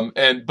 So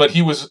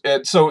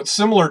it's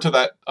similar to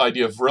that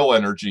idea of Vril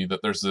energy,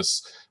 that there's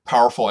this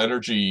powerful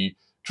energy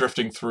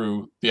drifting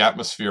through the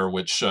atmosphere,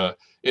 which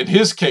in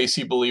his case,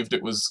 he believed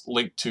it was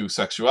linked to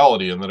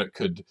sexuality, and that it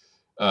could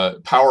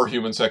power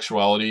human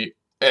sexuality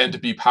and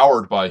be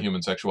powered by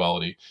human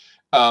sexuality.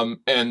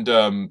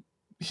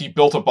 He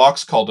built a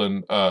box called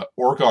an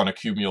orgon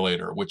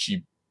accumulator, which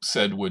he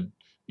said would,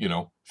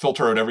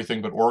 filter out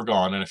everything but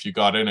orgon, and if you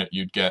got in it,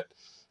 you'd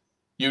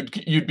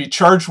be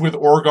charged with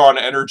orgon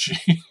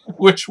energy,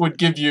 which would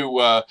give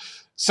you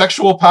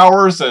sexual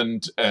powers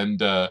and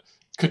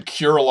could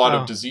cure a lot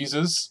of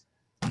diseases.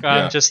 God,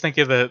 Yeah. I'm just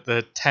thinking of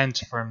the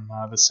tent from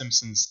the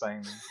Simpsons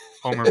thing.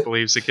 Homer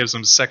believes it gives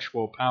him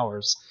sexual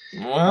powers.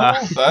 Well,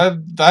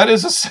 that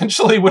is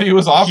essentially what he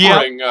was Yep.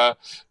 offering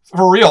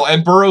for real.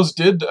 And Burroughs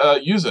did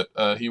use it.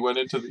 He went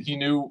into he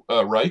knew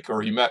Reich,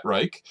 or he met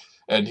Reich,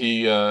 and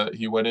he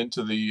went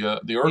into the He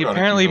Orgon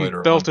apparently accumulator at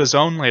one built his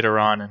point. own later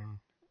on,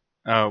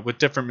 and with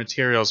different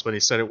materials, but he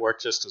said it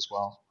worked just as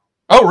well.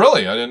 Oh,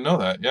 really? I didn't know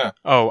that. Yeah.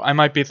 Oh, I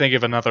might be thinking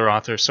of another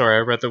author. Sorry,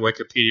 I read the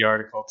Wikipedia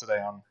article today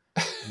on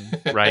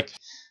Reich.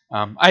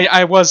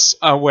 I was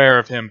aware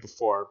of him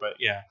before, but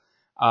yeah.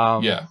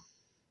 Yeah.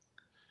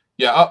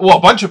 Yeah. Well,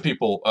 a bunch of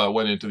people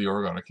went into the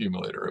Orgon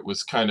accumulator. It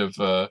was kind of.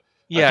 I think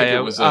it Yeah.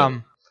 was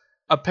a.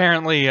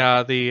 Apparently,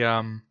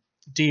 the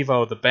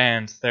Devo, the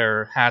band,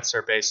 their hats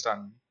are based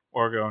on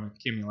Orgone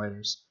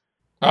accumulators.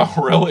 Oh,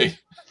 really?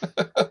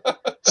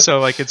 So,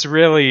 like, it's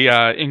really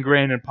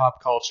ingrained in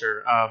pop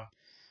culture.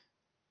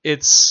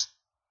 It's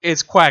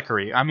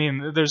quackery. I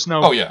mean,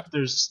 Oh, yeah.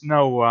 there's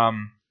no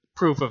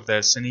proof of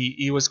this, and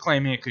he was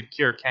claiming it could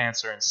cure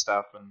cancer and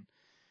stuff, and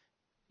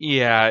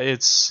yeah,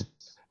 it's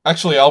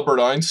Actually, Albert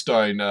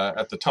Einstein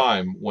at the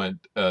time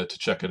went to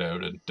check it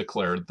out and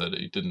declared that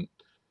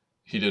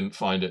he didn't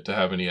find it to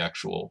have any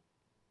actual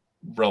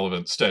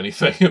relevance to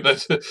anything.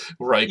 That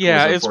Reich was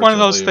yeah, it's one of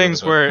those unfortunately a bit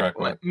things of a where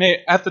crackpot.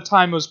 at the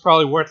time it was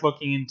probably worth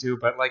looking into,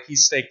 but like he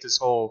staked his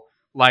whole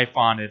life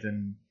on it,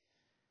 and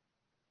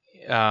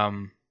Yeah.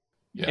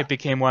 it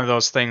became one of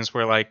those things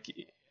where like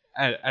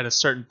at a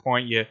certain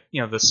point you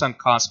know the sunk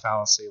cost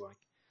fallacy, like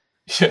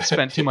Yeah.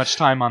 spent too much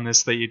time on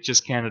this that you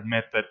just can't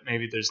admit that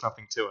maybe there's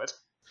nothing to it.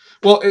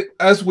 Well,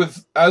 as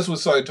with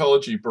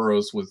Scientology,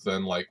 Burroughs was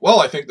then like,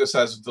 well, I think this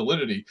has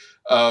validity.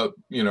 So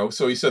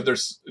he said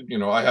there's,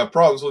 I have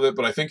problems with it,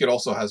 but I think it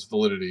also has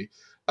validity.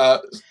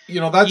 He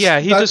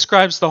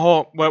describes the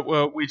whole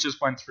what we just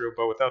went through,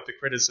 but without the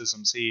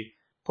criticisms he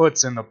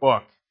puts in the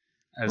book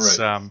as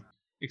Right.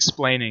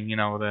 explaining,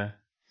 and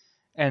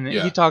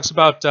Yeah. he talks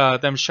about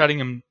them shutting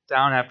him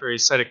down after he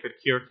said it could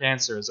cure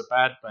cancer as a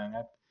bad thing.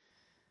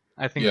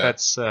 I think Yeah.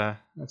 that's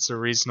a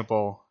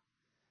reasonable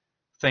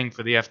thing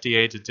for the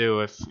FDA to do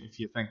if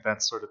you think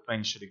that sort of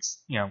thing should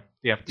the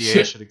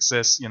FDA should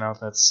exist,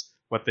 that's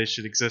what they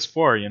should exist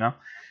for,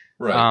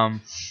 Right.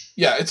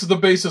 Yeah, it's the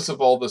basis of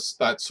all this,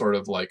 that sort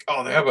of like,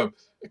 oh, they have a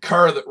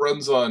car that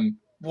runs on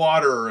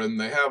water and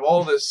they have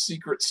all this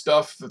secret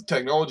stuff, the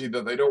technology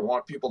that they don't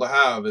want people to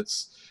have.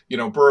 It's,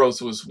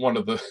 Burroughs was one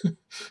of the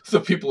the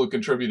people who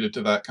contributed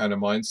to that kind of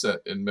mindset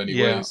in many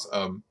Yeah. ways.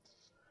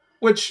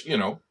 Which,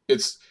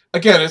 it's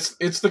again,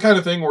 it's the kind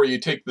of thing where you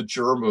take the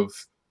germ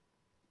of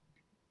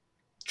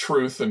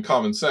truth and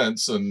common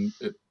sense and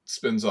it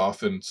spins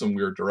off in some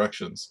weird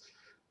directions.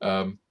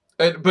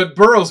 But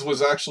Burroughs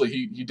was actually,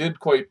 he did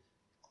quite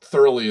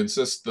thoroughly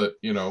insist that,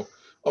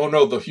 oh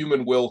no, the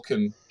human will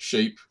can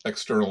shape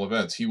external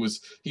events.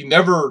 He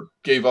never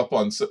gave up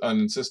on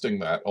insisting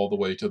that all the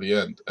way to the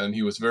end, and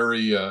he was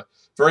very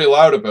very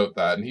loud about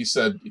that. And he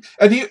said,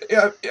 and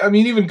I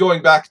mean, even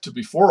going back to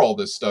before all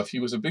this stuff, he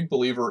was a big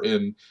believer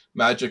in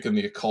magic and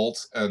the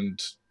occult, and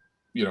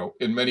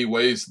in many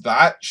ways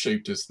that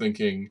shaped his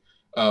thinking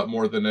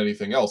more than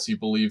anything else. He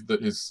believed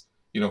that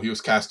he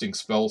was casting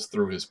spells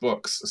through his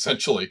books.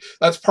 Essentially,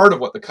 that's part of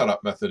what the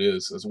cut-up method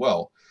is as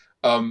well.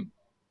 And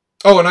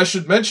I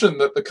should mention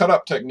that the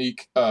cut-up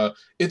technique,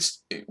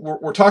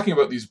 we're talking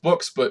about these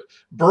books, but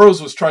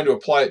Burroughs was trying to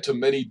apply it to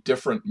many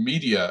different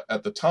media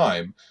at the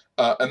time,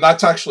 and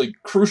that's actually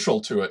crucial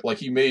to it. Like,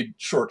 he made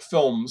short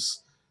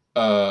films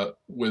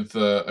with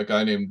a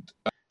guy named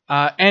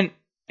And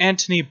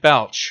Anthony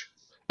Belch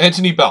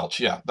Anthony Belch.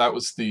 Yeah, that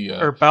was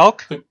or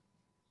Belk.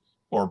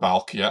 Or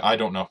Balk. Yeah, I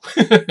don't know,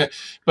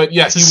 but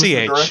yeah, It's he a was the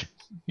CH. director.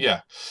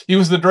 Yeah, he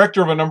was the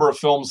director of a number of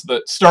films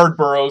that starred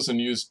Burroughs and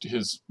used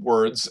his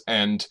words,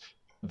 and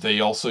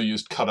they also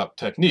used cut-up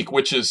technique,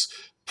 which is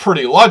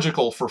pretty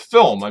logical for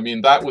film. I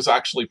mean, that was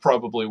actually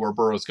probably where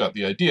Burroughs got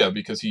the idea,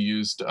 because he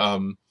used.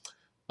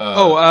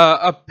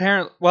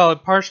 Apparently, well,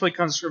 it partially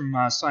comes from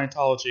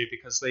Scientology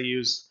because they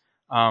use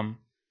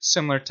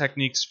similar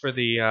techniques for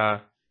the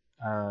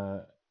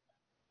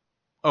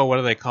what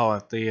do they call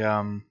it? The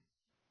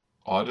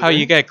auditing? how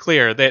you get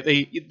clear.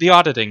 The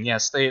auditing.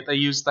 Yes, they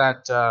use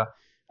that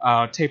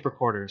tape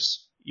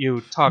recorders.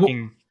 You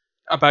talking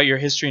about your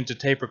history into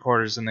tape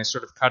recorders, and they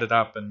sort of cut it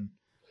up and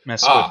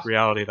mess with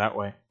reality that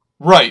way.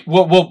 Right.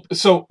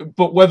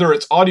 But whether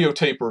it's audio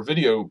tape or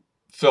video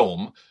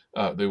film,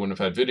 they wouldn't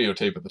have had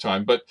videotape at the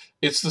time, but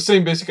it's the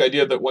same basic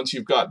idea that once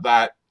you've got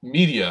that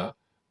media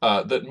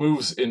that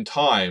moves in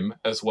time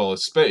as well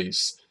as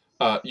space,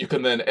 you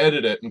can then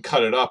edit it and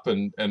cut it up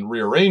and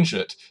rearrange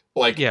it.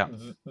 Like,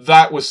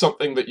 that was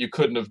something that you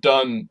couldn't have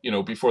done,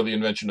 before the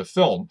invention of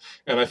film.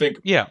 And I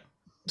think,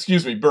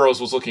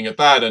 Burroughs was looking at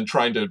that and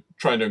trying to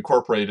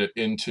incorporate it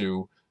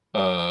into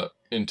the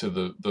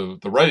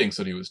writings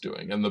that he was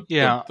doing. And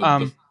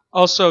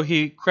also,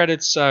 he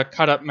credits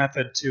cut-up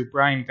method to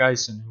Brian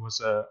Geisen, who was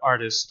an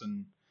artist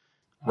and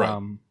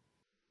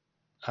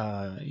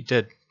he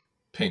did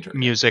painter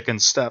music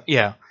and stuff.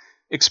 Yeah,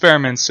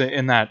 experiments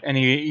in that, and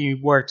he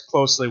worked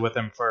closely with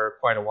him for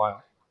quite a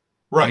while.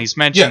 Right. And he's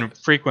mentioned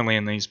frequently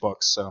in these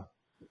books. So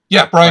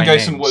yeah, Brian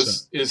Gysin name,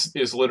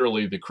 is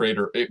literally the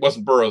creator. It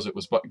wasn't Burroughs; it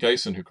was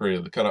Gysin who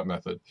created the cut-up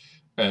method.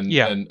 And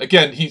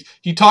again,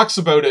 he talks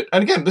about it.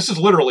 And again, this is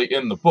literally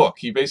in the book.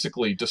 He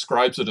basically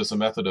describes it as a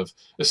method of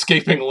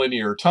escaping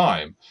linear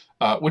time,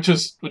 which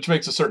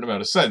makes a certain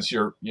amount of sense.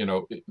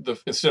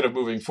 Instead of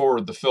moving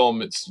forward the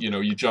film, it's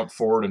you jump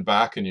forward and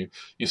back, and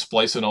you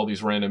splice in all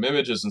these random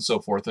images and so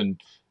forth, and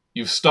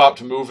you've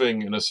stopped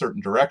moving in a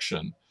certain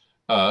direction.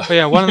 But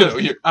yeah, one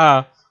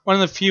of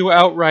the few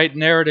outright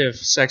narrative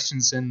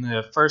sections in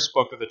the first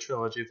book of the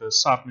trilogy, the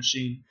Soft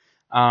Machine,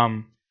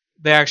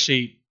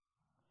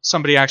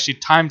 somebody actually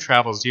time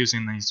travels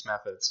using these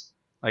methods,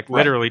 like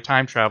literally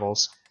time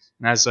travels,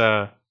 and as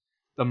the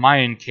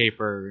Mayan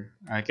caper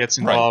gets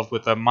involved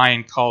with a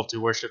Mayan cult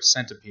who worships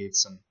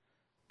centipedes, and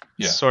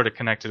sort of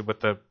connected with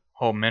the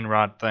whole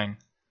Minrod thing.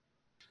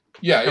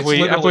 Yeah, have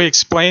we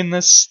explained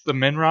this, the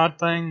Minrod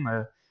thing,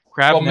 the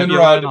Crab Nebula,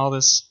 Minrod, and all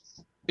this?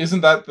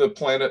 Isn't that the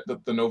planet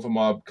that the Nova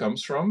Mob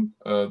comes from?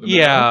 Or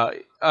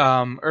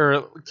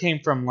it came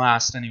from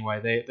last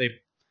anyway.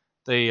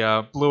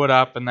 They blew it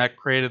up, and that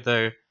created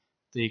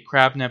the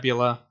Crab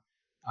Nebula,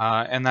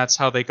 and that's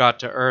how they got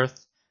to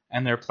Earth.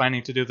 And they're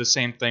planning to do the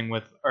same thing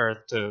with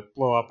Earth, to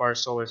blow up our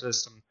solar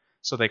system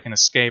so they can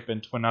escape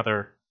into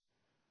another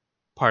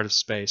part of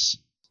space.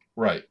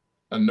 Right,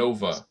 a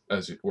nova,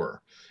 as it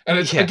were. And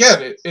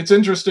it's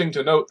interesting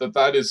to note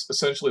that is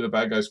essentially the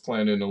bad guys'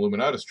 plan in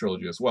Illuminatus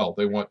trilogy as well.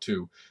 They want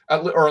to,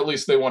 or at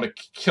least they want to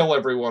kill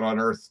everyone on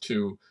Earth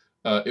to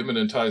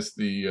immanentize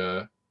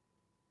the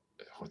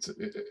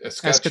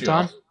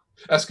Eschaton.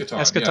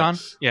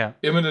 Eschaton, yeah.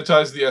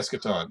 Immanentize the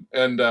Eschaton,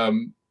 and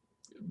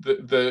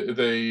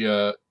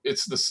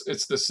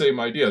it's the same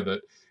idea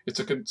that it's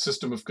a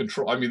system of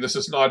control. I mean, this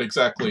is not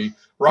exactly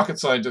rocket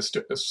science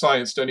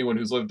to anyone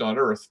who's lived on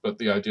Earth, but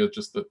the idea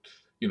just that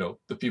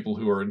the people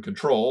who are in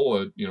control,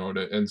 it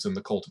ends in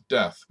the cult of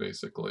death,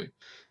 basically.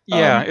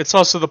 Yeah, it's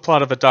also the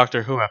plot of a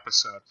Doctor Who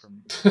episode.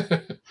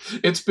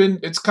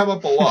 It's come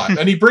up a lot,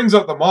 and he brings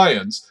up the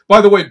Mayans. By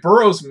the way,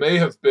 Burroughs may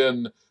have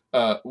been.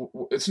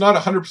 It's not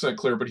 100%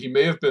 clear, but he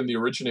may have been the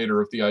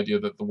originator of the idea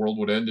that the world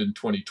would end in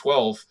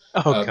 2012,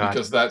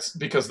 because that's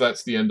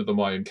the end of the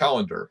Mayan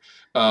calendar.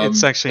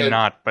 It's actually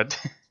not, but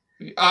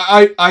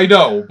I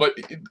know, but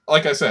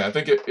like I say, I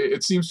think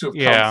it seems to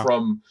have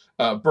come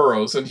from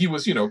Burroughs, and he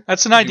was,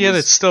 that's an idea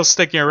that's still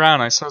sticking around.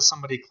 I saw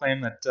somebody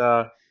claim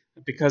that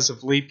because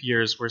of leap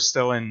years, we're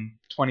still in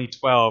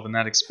 2012, and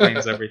that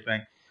explains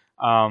everything.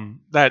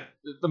 That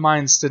the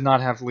Mayans did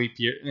not have leap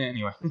year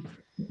anyway.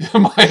 The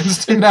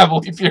Mayans didn't have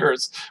leap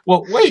years.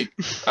 Well, wait.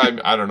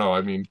 I don't know.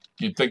 I mean,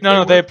 you'd think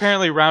they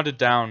apparently rounded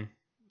down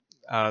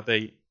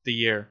the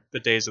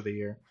days of the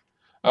year.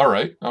 All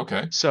right.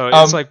 Okay. So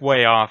it's like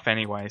way off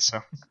anyway.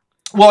 So.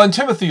 Well, and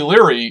Timothy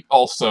Leary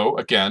also,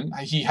 again,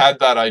 he had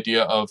that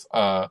idea of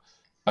a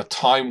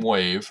time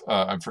wave.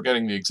 I'm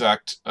forgetting the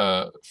exact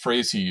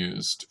phrase he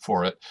used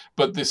for it,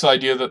 but this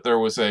idea that there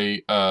was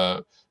a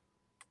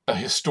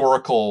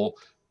historical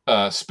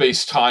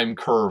space-time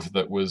curve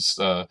that was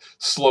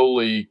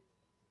slowly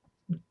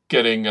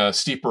getting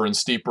steeper and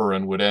steeper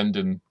and would end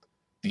in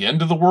the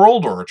end of the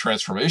world or a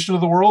transformation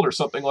of the world or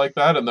something like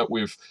that, and that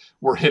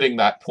we're hitting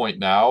that point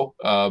now.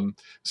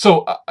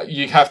 So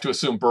you have to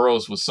assume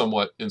Burroughs was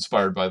somewhat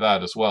inspired by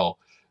that as well.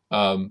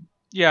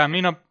 Yeah, I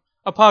mean,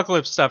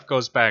 apocalypse stuff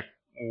goes back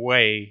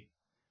way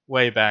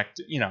back,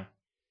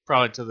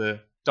 probably to the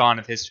dawn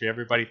of history.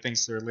 Everybody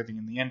thinks they're living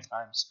in the end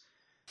times.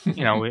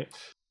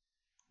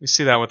 We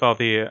see that with all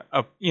the,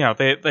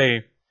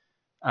 they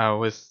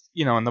with,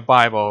 in the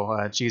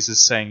Bible,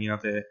 Jesus saying,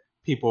 the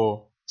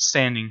people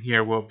standing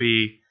here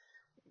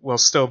will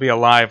still be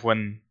alive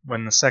when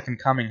the second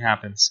coming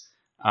happens,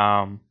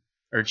 or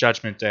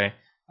Judgment Day.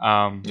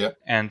 And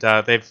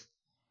they've,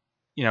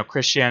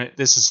 Christianity,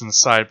 this is an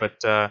aside,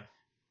 but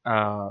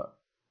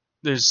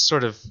there's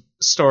sort of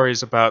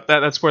stories about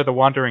that. That's where the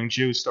Wandering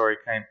Jew story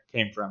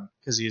came from,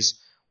 because he's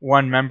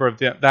one member of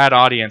that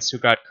audience who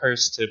got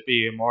cursed to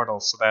be immortal,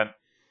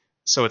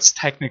 so it's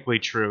technically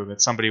true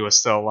that somebody was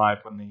still alive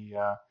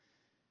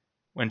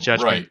when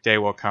Judgment Day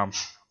will come.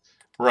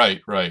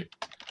 Right.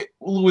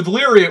 With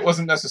Leary, it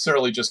wasn't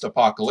necessarily just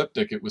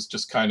apocalyptic. It was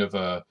just kind of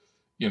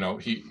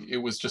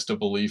it was just a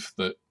belief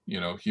that,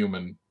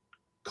 human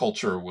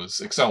culture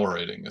was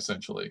accelerating,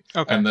 essentially.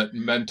 Okay. And that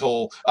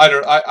mental, I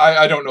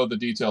don't know the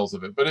details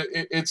of it, but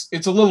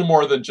it's a little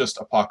more than just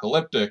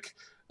apocalyptic,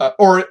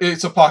 or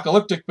it's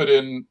apocalyptic, but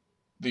in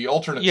the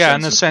alternate sense. Yeah,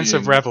 in the sense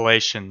of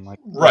revelation, like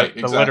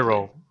the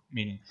literal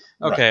meaning.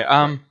 Okay.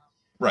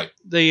 Right.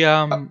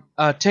 The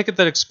Ticket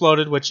That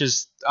Exploded, which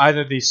is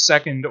either the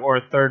second or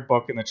third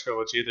book in the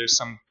trilogy. There's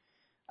some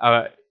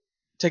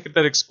Ticket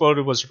That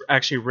Exploded was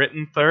actually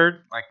written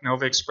third. Like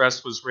Nova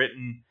Express was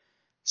written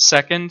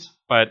second,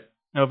 but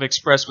Nova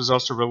Express was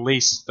also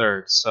released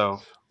third.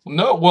 So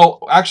no, well,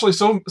 actually,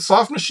 so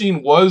Soft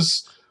Machine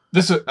was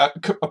this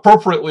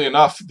appropriately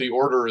enough. The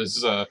order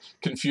is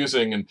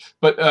confusing,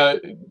 but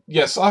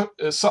yes,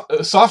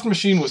 Soft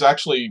Machine was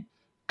actually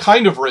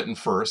kind of written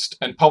first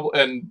and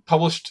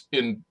published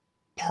in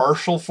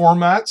partial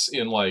formats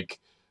in like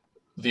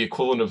the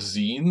equivalent of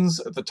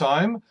zines at the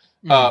time.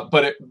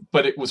 But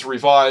it was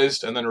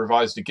revised and then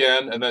revised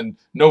again, and then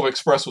Nova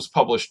Express was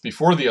published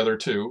before the other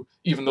two,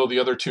 even though the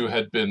other two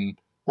had been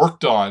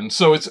worked on.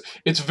 So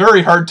it's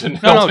very hard to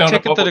nail down a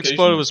Ticket That publication.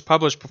 Exploded was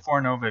published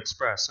before Nova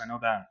Express. I know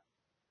that.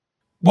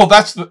 Well,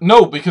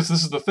 because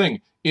this is the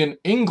thing. In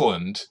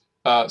England,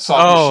 Soft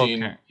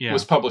Machine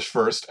was published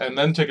first, and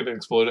then Ticket That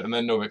Exploded, and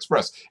then Nova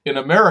Express. In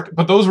America,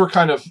 but those were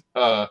kind of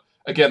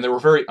again, they were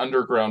very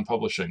underground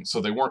publishing,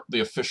 so they weren't the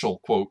official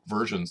quote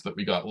versions that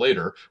we got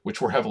later, which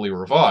were heavily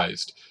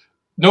revised.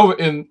 Nova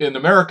in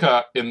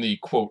America, in the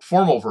quote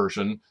formal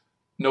version,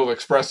 Nova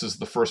Express is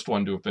the first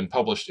one to have been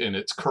published in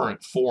its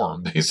current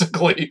form,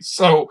 basically.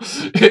 So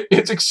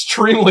it's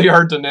extremely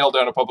hard to nail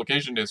down a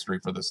publication history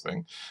for this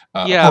thing.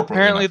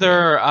 Apparently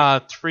there are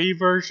 3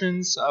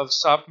 versions of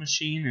Soft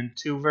Machine and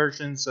 2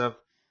 versions of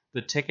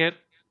the Ticket,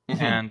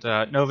 and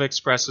Nova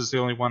Express is the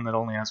only one that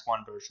only has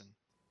 1 version.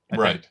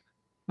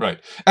 Right.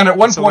 And at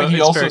one point,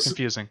 it's very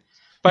confusing.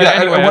 But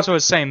anyway, as I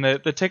was saying,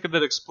 the Ticket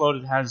That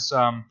Exploded has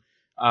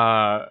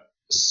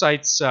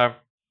cites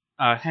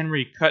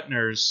Henry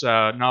Kuttner's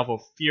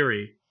novel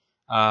Fury.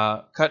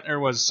 Kuttner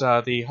was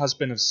the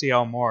husband of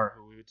C.L. Moore,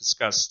 who we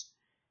discussed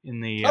in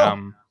the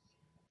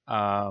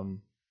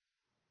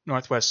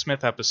Northwest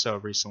Smith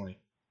episode recently.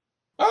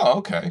 Oh,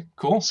 okay,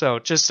 cool. So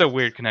just a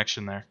weird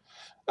connection there.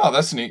 Oh,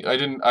 that's neat.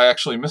 I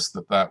actually missed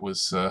that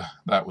was part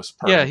of the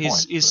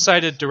point. He's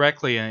cited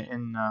directly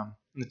in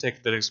the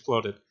Ticket That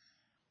Exploded.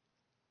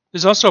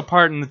 There's also a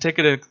part in the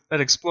Ticket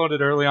That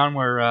Exploded early on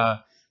where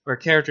a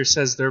character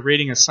says they're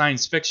reading a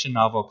science fiction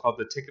novel called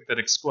The Ticket That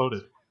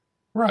Exploded.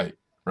 Right.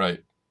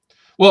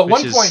 Well, at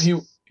one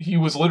point he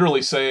was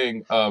literally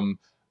saying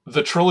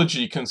the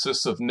trilogy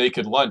consists of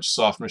Naked Lunch,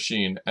 Soft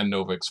Machine, and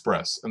Nova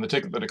Express, and The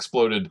Ticket That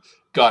Exploded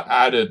got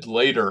added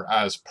later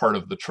as part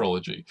of the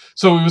trilogy.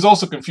 So he was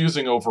also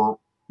confusing over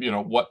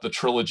what the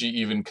trilogy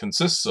even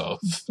consists of.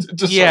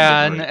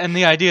 And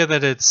the idea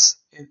that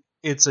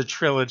it's a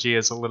trilogy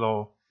is a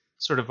little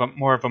sort of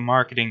more of a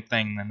marketing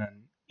thing than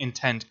an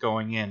intent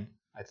going in,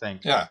 I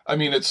think. Yeah, I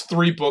mean, it's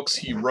 3 books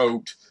he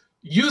wrote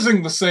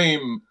using the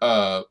same,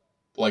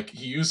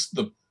 he used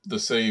the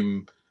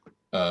same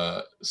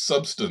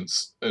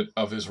substance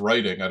of his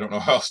writing. I don't know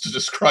how else to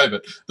describe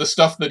it. The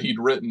stuff that he'd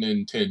written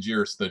in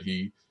Tangiers that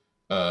he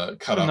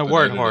cut up. And the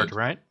Word Horde,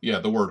 right? Yeah,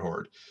 the Word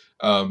Horde.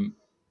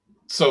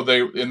 So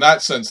they, in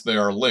that sense, they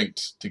are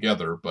linked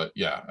together. But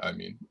yeah, I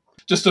mean,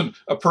 just a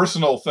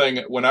personal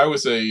thing. When I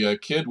was a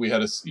kid, we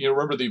had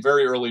remember the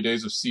very early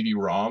days of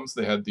CD-ROMs?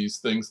 They had these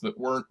things that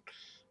weren't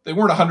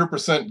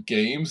 100%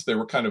 games. They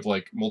were kind of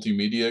like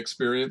multimedia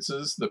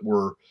experiences that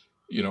were,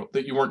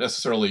 that you weren't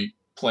necessarily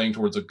playing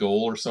towards a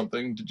goal or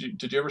something.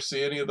 Did you ever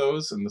see any of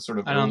those in the sort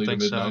of early to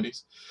mid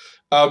 90s?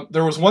 So.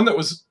 There was one that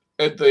was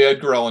the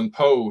Edgar Allan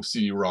Poe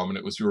CD-ROM, and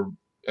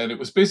it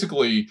was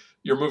basically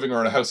you're moving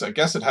around a house. I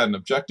guess it had an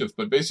objective,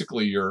 but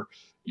basically you're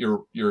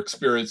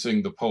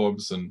experiencing the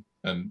poems and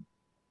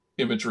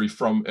imagery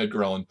from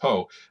Edgar Allan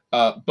Poe.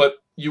 But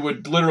you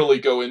would literally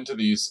go into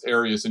these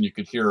areas and you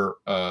could hear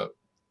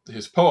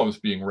his poems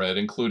being read,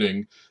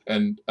 including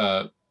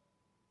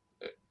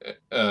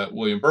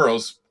William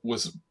Burroughs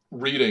was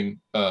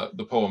reading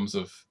the poems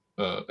of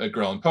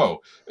Edgar Allan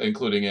Poe,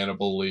 including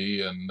Annabel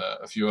Lee and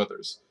a few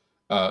others.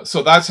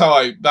 So that's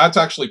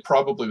actually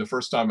probably the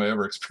first time I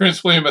ever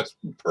experienced William S.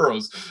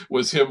 Burroughs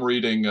was him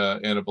reading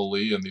Annabel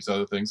Lee and these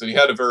other things. And he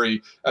had a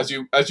very, as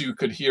you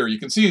could hear, you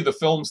can see the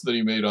films that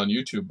he made on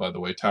YouTube, by the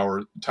way.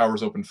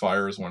 Towers Open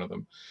Fire is one of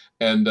them.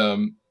 And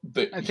I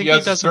think he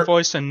does a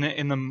voice in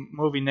the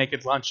movie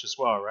Naked Lunch as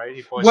well, right?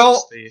 He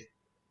voices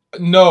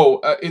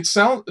No, it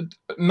sounds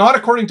not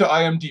according to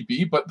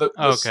IMDb, but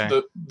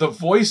the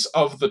voice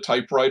of the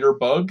typewriter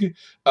bug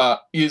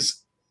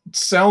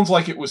sounds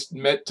like it was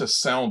meant to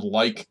sound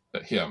like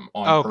him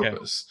on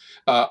purpose.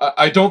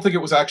 I don't think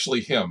it was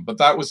actually him, but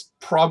that was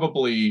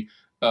probably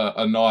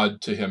a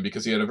nod to him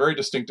because he had a very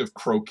distinctive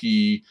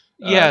croaky,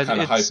 kind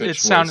of high pitched voice. It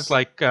sounded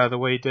like the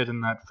way he did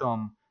in that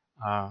film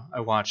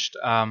I watched.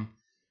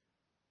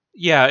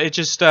 It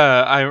just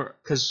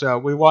because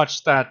we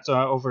watched that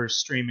over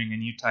streaming,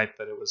 and you typed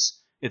that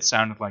it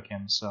sounded like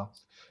him. So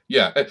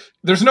yeah,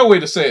 there's no way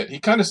to say it. He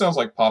kind of sounds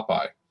like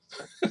Popeye.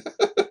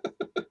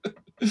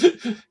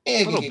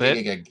 A little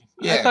bit.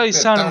 Yeah, I thought he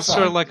sounded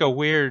sort of like a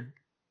weird,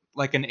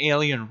 like an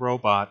alien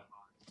robot.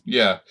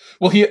 Yeah.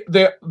 Well,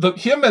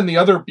 him and the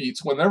other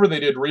Beats, whenever they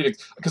did readings,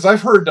 because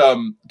I've heard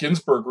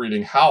Ginsberg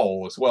reading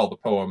Howl as well, the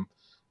poem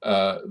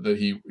that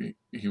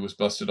he was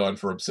busted on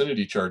for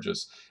obscenity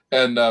charges,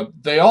 and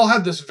they all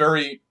had this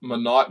very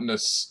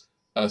monotonous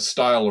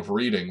style of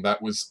reading.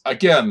 That was,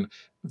 again,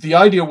 the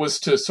idea was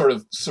to sort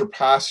of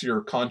surpass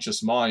your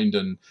conscious mind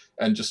and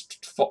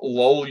just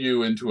lull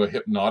you into a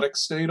hypnotic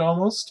state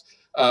almost.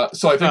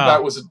 So I think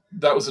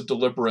that was a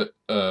deliberate.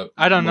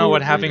 I don't know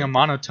what having a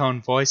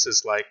monotone voice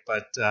is like,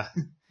 but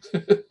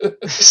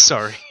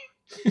sorry.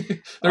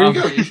 There you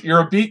go.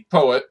 You're a beat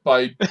poet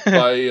by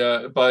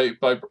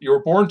you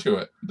were born to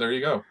it. There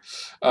you go.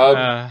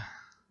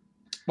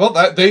 Well,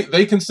 that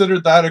they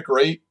considered that a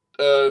great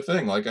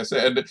thing, like I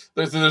said. And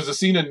there's a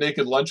scene in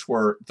Naked Lunch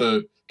where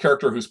the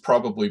character, who's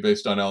probably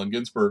based on Allen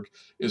Ginsberg,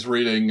 is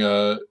reading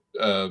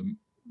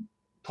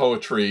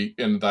poetry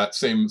in that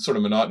same sort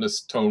of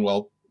monotonous tone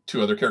while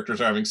two other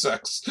characters are having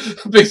sex.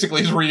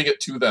 Basically, he's reading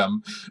it to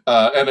them.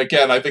 And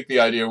again, I think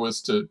the idea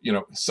was to,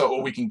 so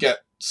we can get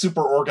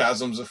super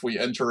orgasms if we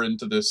enter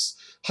into this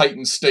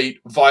heightened state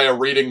via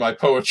reading my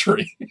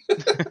poetry.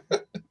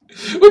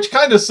 Which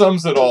kind of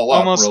sums it all up,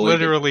 almost really.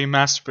 literally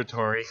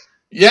masturbatory.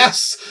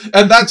 Yes,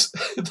 and that's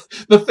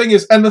the thing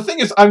is,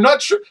 I'm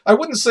not sure. I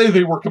wouldn't say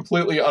they were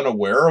completely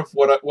unaware of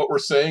what we're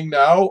saying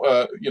now,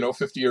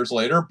 50 years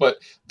later. But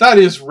that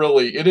is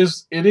really, it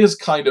is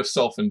kind of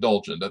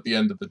self-indulgent at the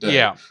end of the day.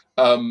 Yeah.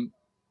 And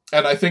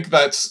I think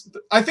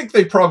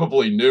they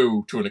probably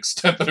knew to an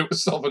extent that it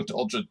was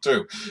self-indulgent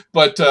too.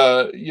 But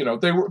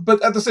they were.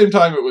 But at the same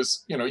time, it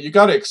was, you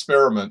got to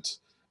experiment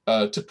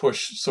to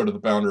push sort of the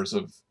boundaries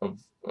of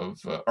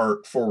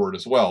art forward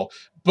as well.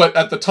 But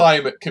at the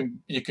time,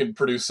 you can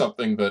produce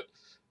something that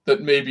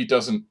maybe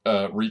doesn't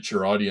reach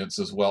your audience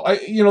as well.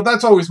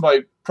 That's always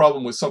my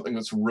problem with something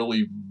that's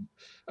really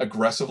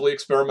aggressively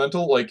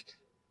experimental. Like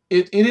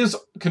it is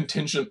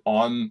contingent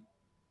on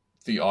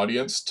the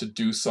audience to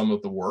do some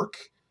of the work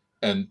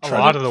and a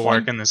lot of the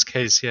work in this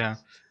case. Yeah.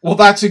 Well,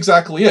 that's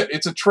exactly it.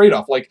 It's a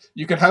trade-off. Like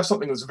you can have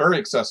something that's very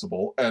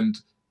accessible and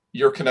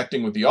you're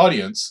connecting with the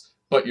audience,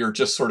 but you're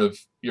just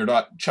you're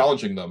not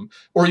challenging them.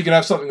 Or you can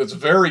have something that's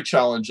very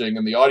challenging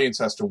and the audience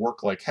has to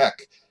work like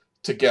heck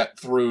to get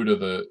through to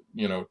the,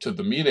 to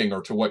the meaning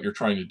or to what you're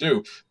trying to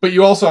do. But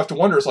you also have to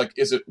wonder,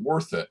 is it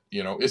worth it?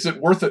 Is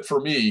it worth it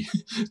for me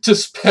to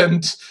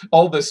spend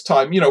all this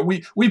time?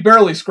 We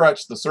barely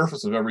scratched the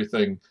surface of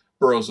everything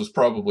Burroughs was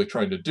probably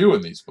trying to do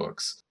in these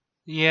books.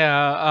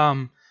 Yeah.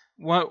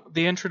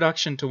 The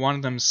introduction to one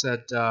of them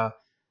said,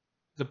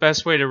 the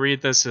best way to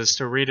read this is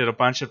to read it a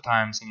bunch of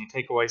times and you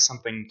take away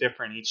something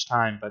different each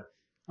time, but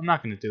I'm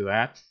not going to do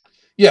that.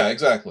 Yeah,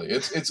 exactly.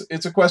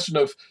 It's a question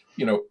of,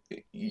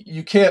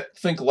 you can't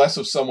think less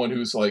of someone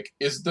who's like,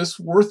 is this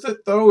worth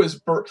it though?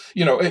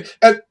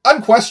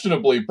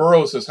 Unquestionably,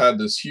 Burroughs has had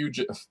this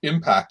huge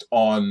impact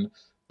on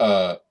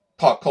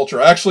pop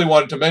culture. I actually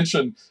wanted to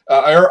mention,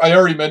 I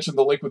already mentioned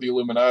the link with the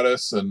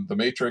Illuminatus and the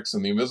Matrix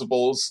and the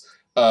Invisibles.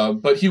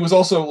 But he was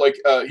also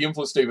he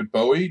influenced David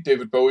Bowie.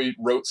 David Bowie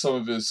wrote some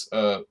of his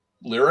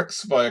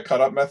lyrics via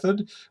cut-up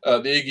method.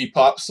 The Iggy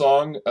Pop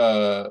song,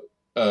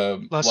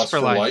 Lust for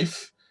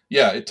Life.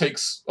 Yeah, it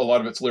takes a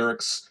lot of its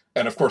lyrics,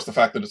 and of course the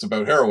fact that it's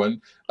about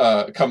heroin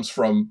comes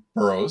from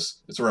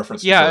Burroughs. It's a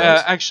reference to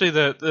Burroughs. Actually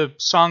the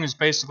song is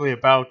basically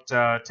about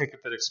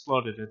Ticket That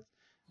Exploded.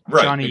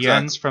 Right, Johnny exactly.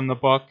 Yen's from the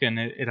book, and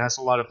it has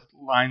a lot of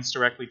lines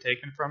directly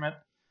taken from it.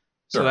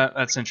 So Sure.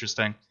 that's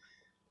interesting.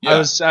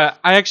 Yeah.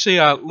 I actually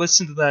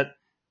listened to that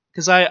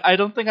because I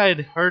don't think I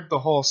had heard the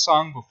whole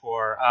song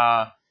before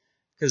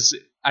because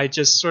I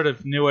just sort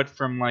of knew it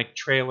from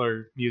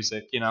trailer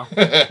music,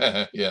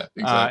 Yeah, exactly.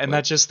 And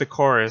that's just the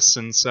chorus,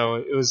 and so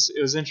it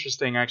was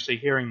interesting actually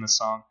hearing the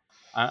song.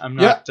 I'm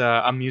not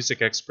a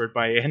music expert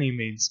by any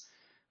means.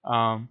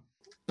 Well,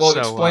 it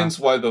explains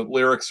why the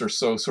lyrics are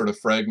so sort of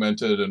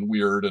fragmented and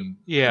weird and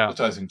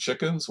hypnotizing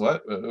chickens.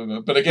 What?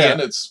 But again,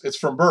 it's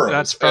from Burroughs.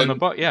 That's from the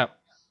book. Yeah.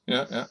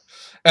 Yeah.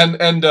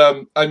 And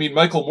I mean,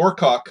 Michael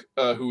Moorcock,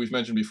 who we've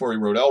mentioned before, he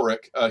wrote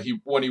Elric.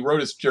 When he wrote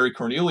his Jerry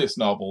Cornelius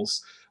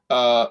novels,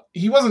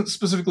 he wasn't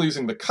specifically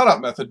using the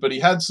cut-up method, but he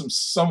had some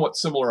somewhat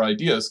similar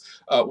ideas.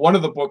 One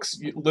of the books,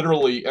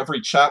 literally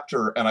every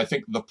chapter, and I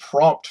think the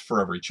prompt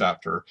for every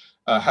chapter,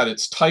 had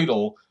its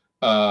title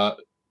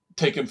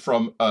taken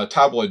from a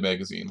tabloid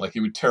magazine. Like he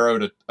would tear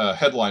out a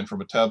headline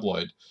from a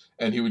tabloid,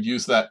 and he would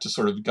use that to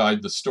sort of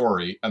guide the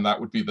story, and that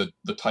would be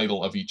the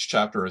title of each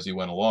chapter as he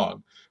went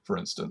along, for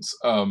instance.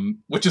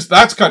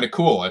 That's kind of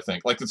cool, I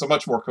think. It's a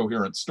much more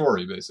coherent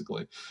story,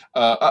 basically.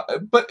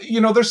 But,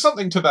 there's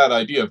something to that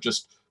idea of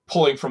just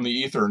pulling from the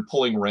ether and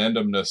pulling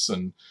randomness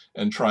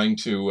and trying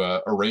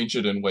to arrange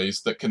it in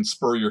ways that can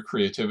spur your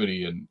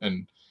creativity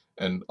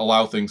and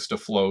allow things to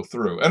flow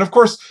through. And of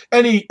course,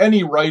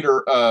 any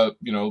writer,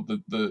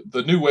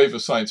 the new wave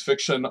of science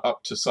fiction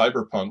up to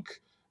cyberpunk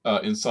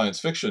in science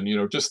fiction,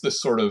 just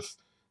this sort of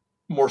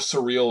more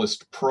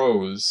surrealist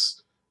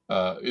prose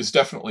is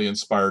definitely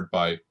inspired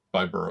by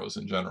Burroughs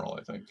in general,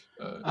 I think.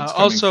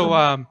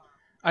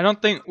 I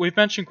don't think we've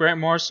mentioned Grant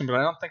Morrison, but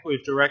I don't think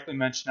we've directly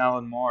mentioned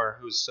Alan Moore,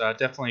 who's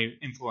definitely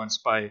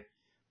influenced by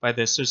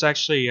this. There's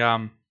actually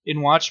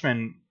in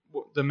Watchmen,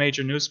 the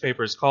major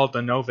newspaper is called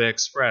the Nova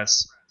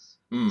Express.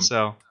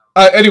 So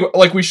anyway,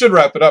 we should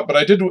wrap it up, but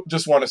I did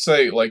just want to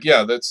say,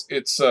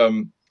 it's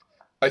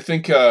I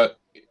think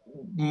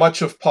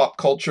much of pop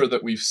culture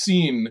that we've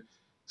seen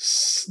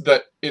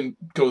that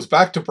goes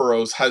back to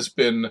Burroughs has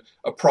been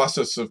a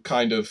process of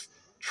kind of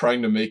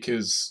trying to make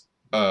his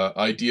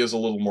ideas a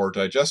little more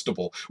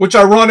digestible, which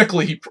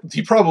ironically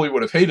he probably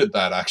would have hated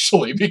that,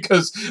 actually,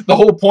 because the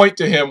whole point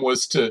to him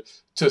was to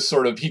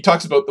sort of, he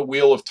talks about the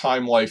wheel of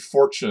time, life,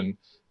 fortune,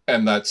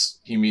 and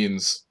he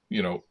means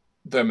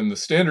them in the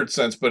standard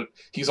sense, but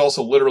he's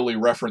also literally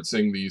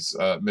referencing these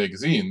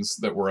magazines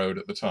that were out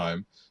at the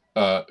time,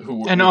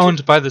 and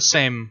owned by the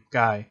same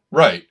guy.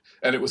 Right,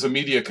 and it was a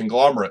media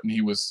conglomerate, and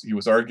he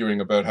was arguing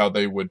about how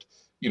they would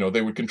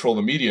control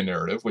the media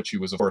narrative, which he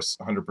was of course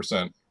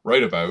 100%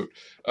 right about.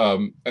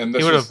 And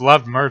this he would have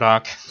loved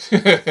Murdoch.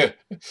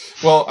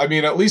 Well, I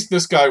mean, at least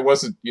this guy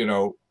wasn't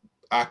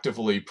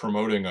actively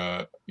promoting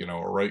a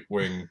right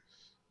wing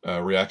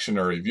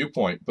reactionary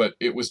viewpoint, but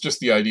it was just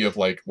the idea of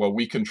like, well,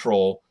 we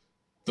control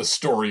the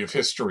story of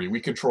history, we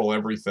control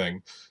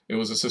everything. It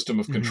was a system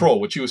of control,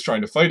 which he was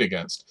trying to fight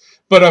against.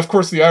 But of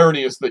course, the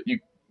irony is that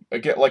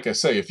again, like I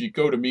say, if you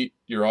go to meet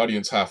your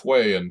audience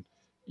halfway, and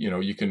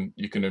you can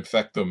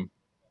infect them,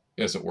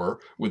 as it were,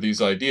 with these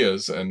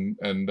ideas, and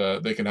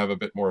they can have a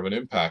bit more of an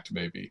impact,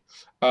 maybe.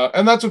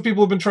 And that's what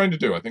people have been trying to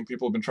do. I think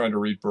people have been trying to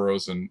read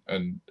Burroughs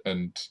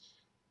and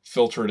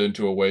filter it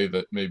into a way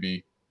that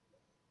maybe,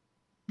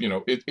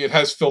 it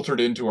has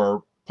filtered into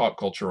our pop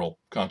cultural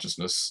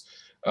consciousness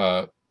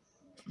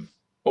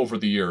over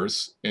the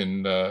years.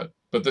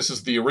 But this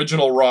is the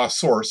original raw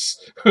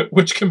source,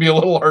 which can be a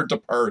little hard to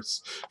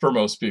parse for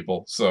most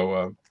people.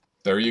 So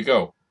there you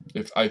go.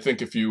 If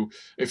you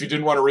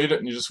didn't want to read it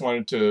and you just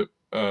wanted to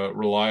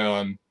rely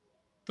on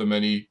the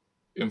many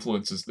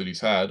influences that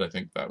he's had, I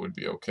think that would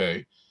be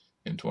okay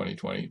in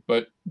 2020.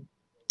 But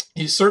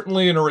he's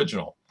certainly an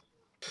original.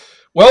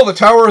 Well, the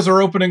towers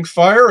are opening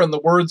fire and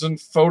the words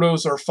and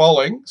photos are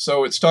falling,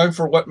 so it's time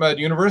for What Mad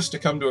Universe to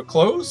come to a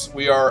close.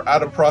 We are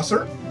Adam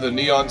Prosser, the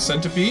Neon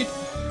Centipede,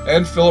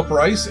 and Philip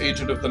Rice,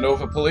 agent of the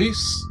Nova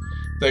Police.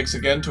 Thanks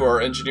again to our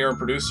engineer and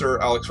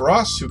producer, Alex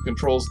Ross, who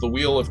controls the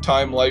Wheel of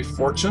Time, Life,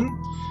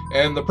 Fortune,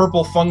 and the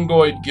purple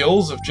fungoid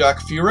gills of Jack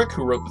Furyk,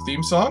 who wrote the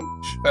theme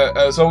song.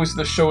 As always,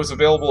 this show is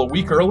available a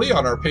week early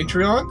on our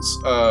Patreons.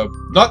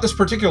 Not this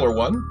particular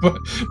one, but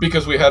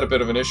because we had a bit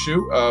of an issue,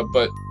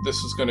 but this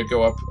is going to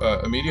go up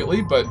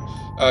immediately. But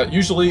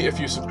usually, if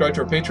you subscribe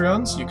to our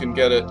Patreons, you can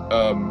get it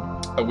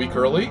a week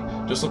early.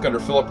 Just look under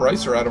Philip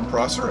Rice or Adam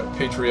Prosser at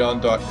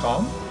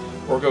patreon.com,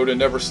 or go to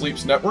Never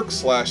Sleeps Network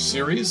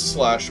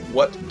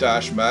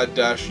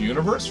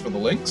 /series/what-mad-universe for the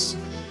links.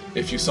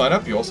 If you sign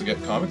up, you also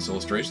get comics,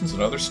 illustrations,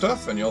 and other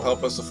stuff, and you'll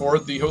help us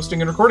afford the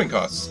hosting and recording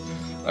costs.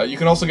 You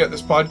can also get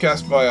this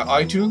podcast via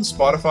iTunes,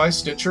 Spotify,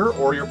 Stitcher,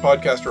 or your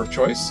podcaster of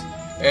choice.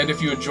 And if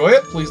you enjoy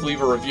it, please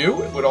leave a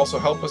review. It would also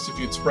help us if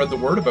you'd spread the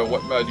word about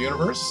What Mad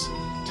Universe,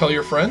 tell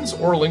your friends,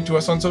 or link to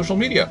us on social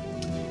media.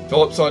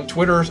 Philip's on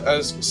Twitter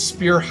as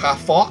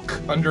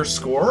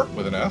spearhafok_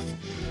 with an F.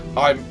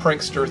 I'm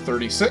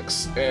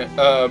Prankster36,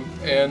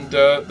 and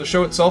the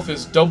show itself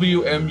is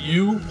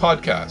WMU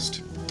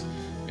Podcast.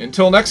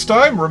 Until next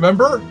time,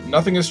 remember,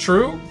 nothing is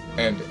true,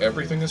 and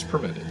everything is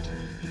permitted.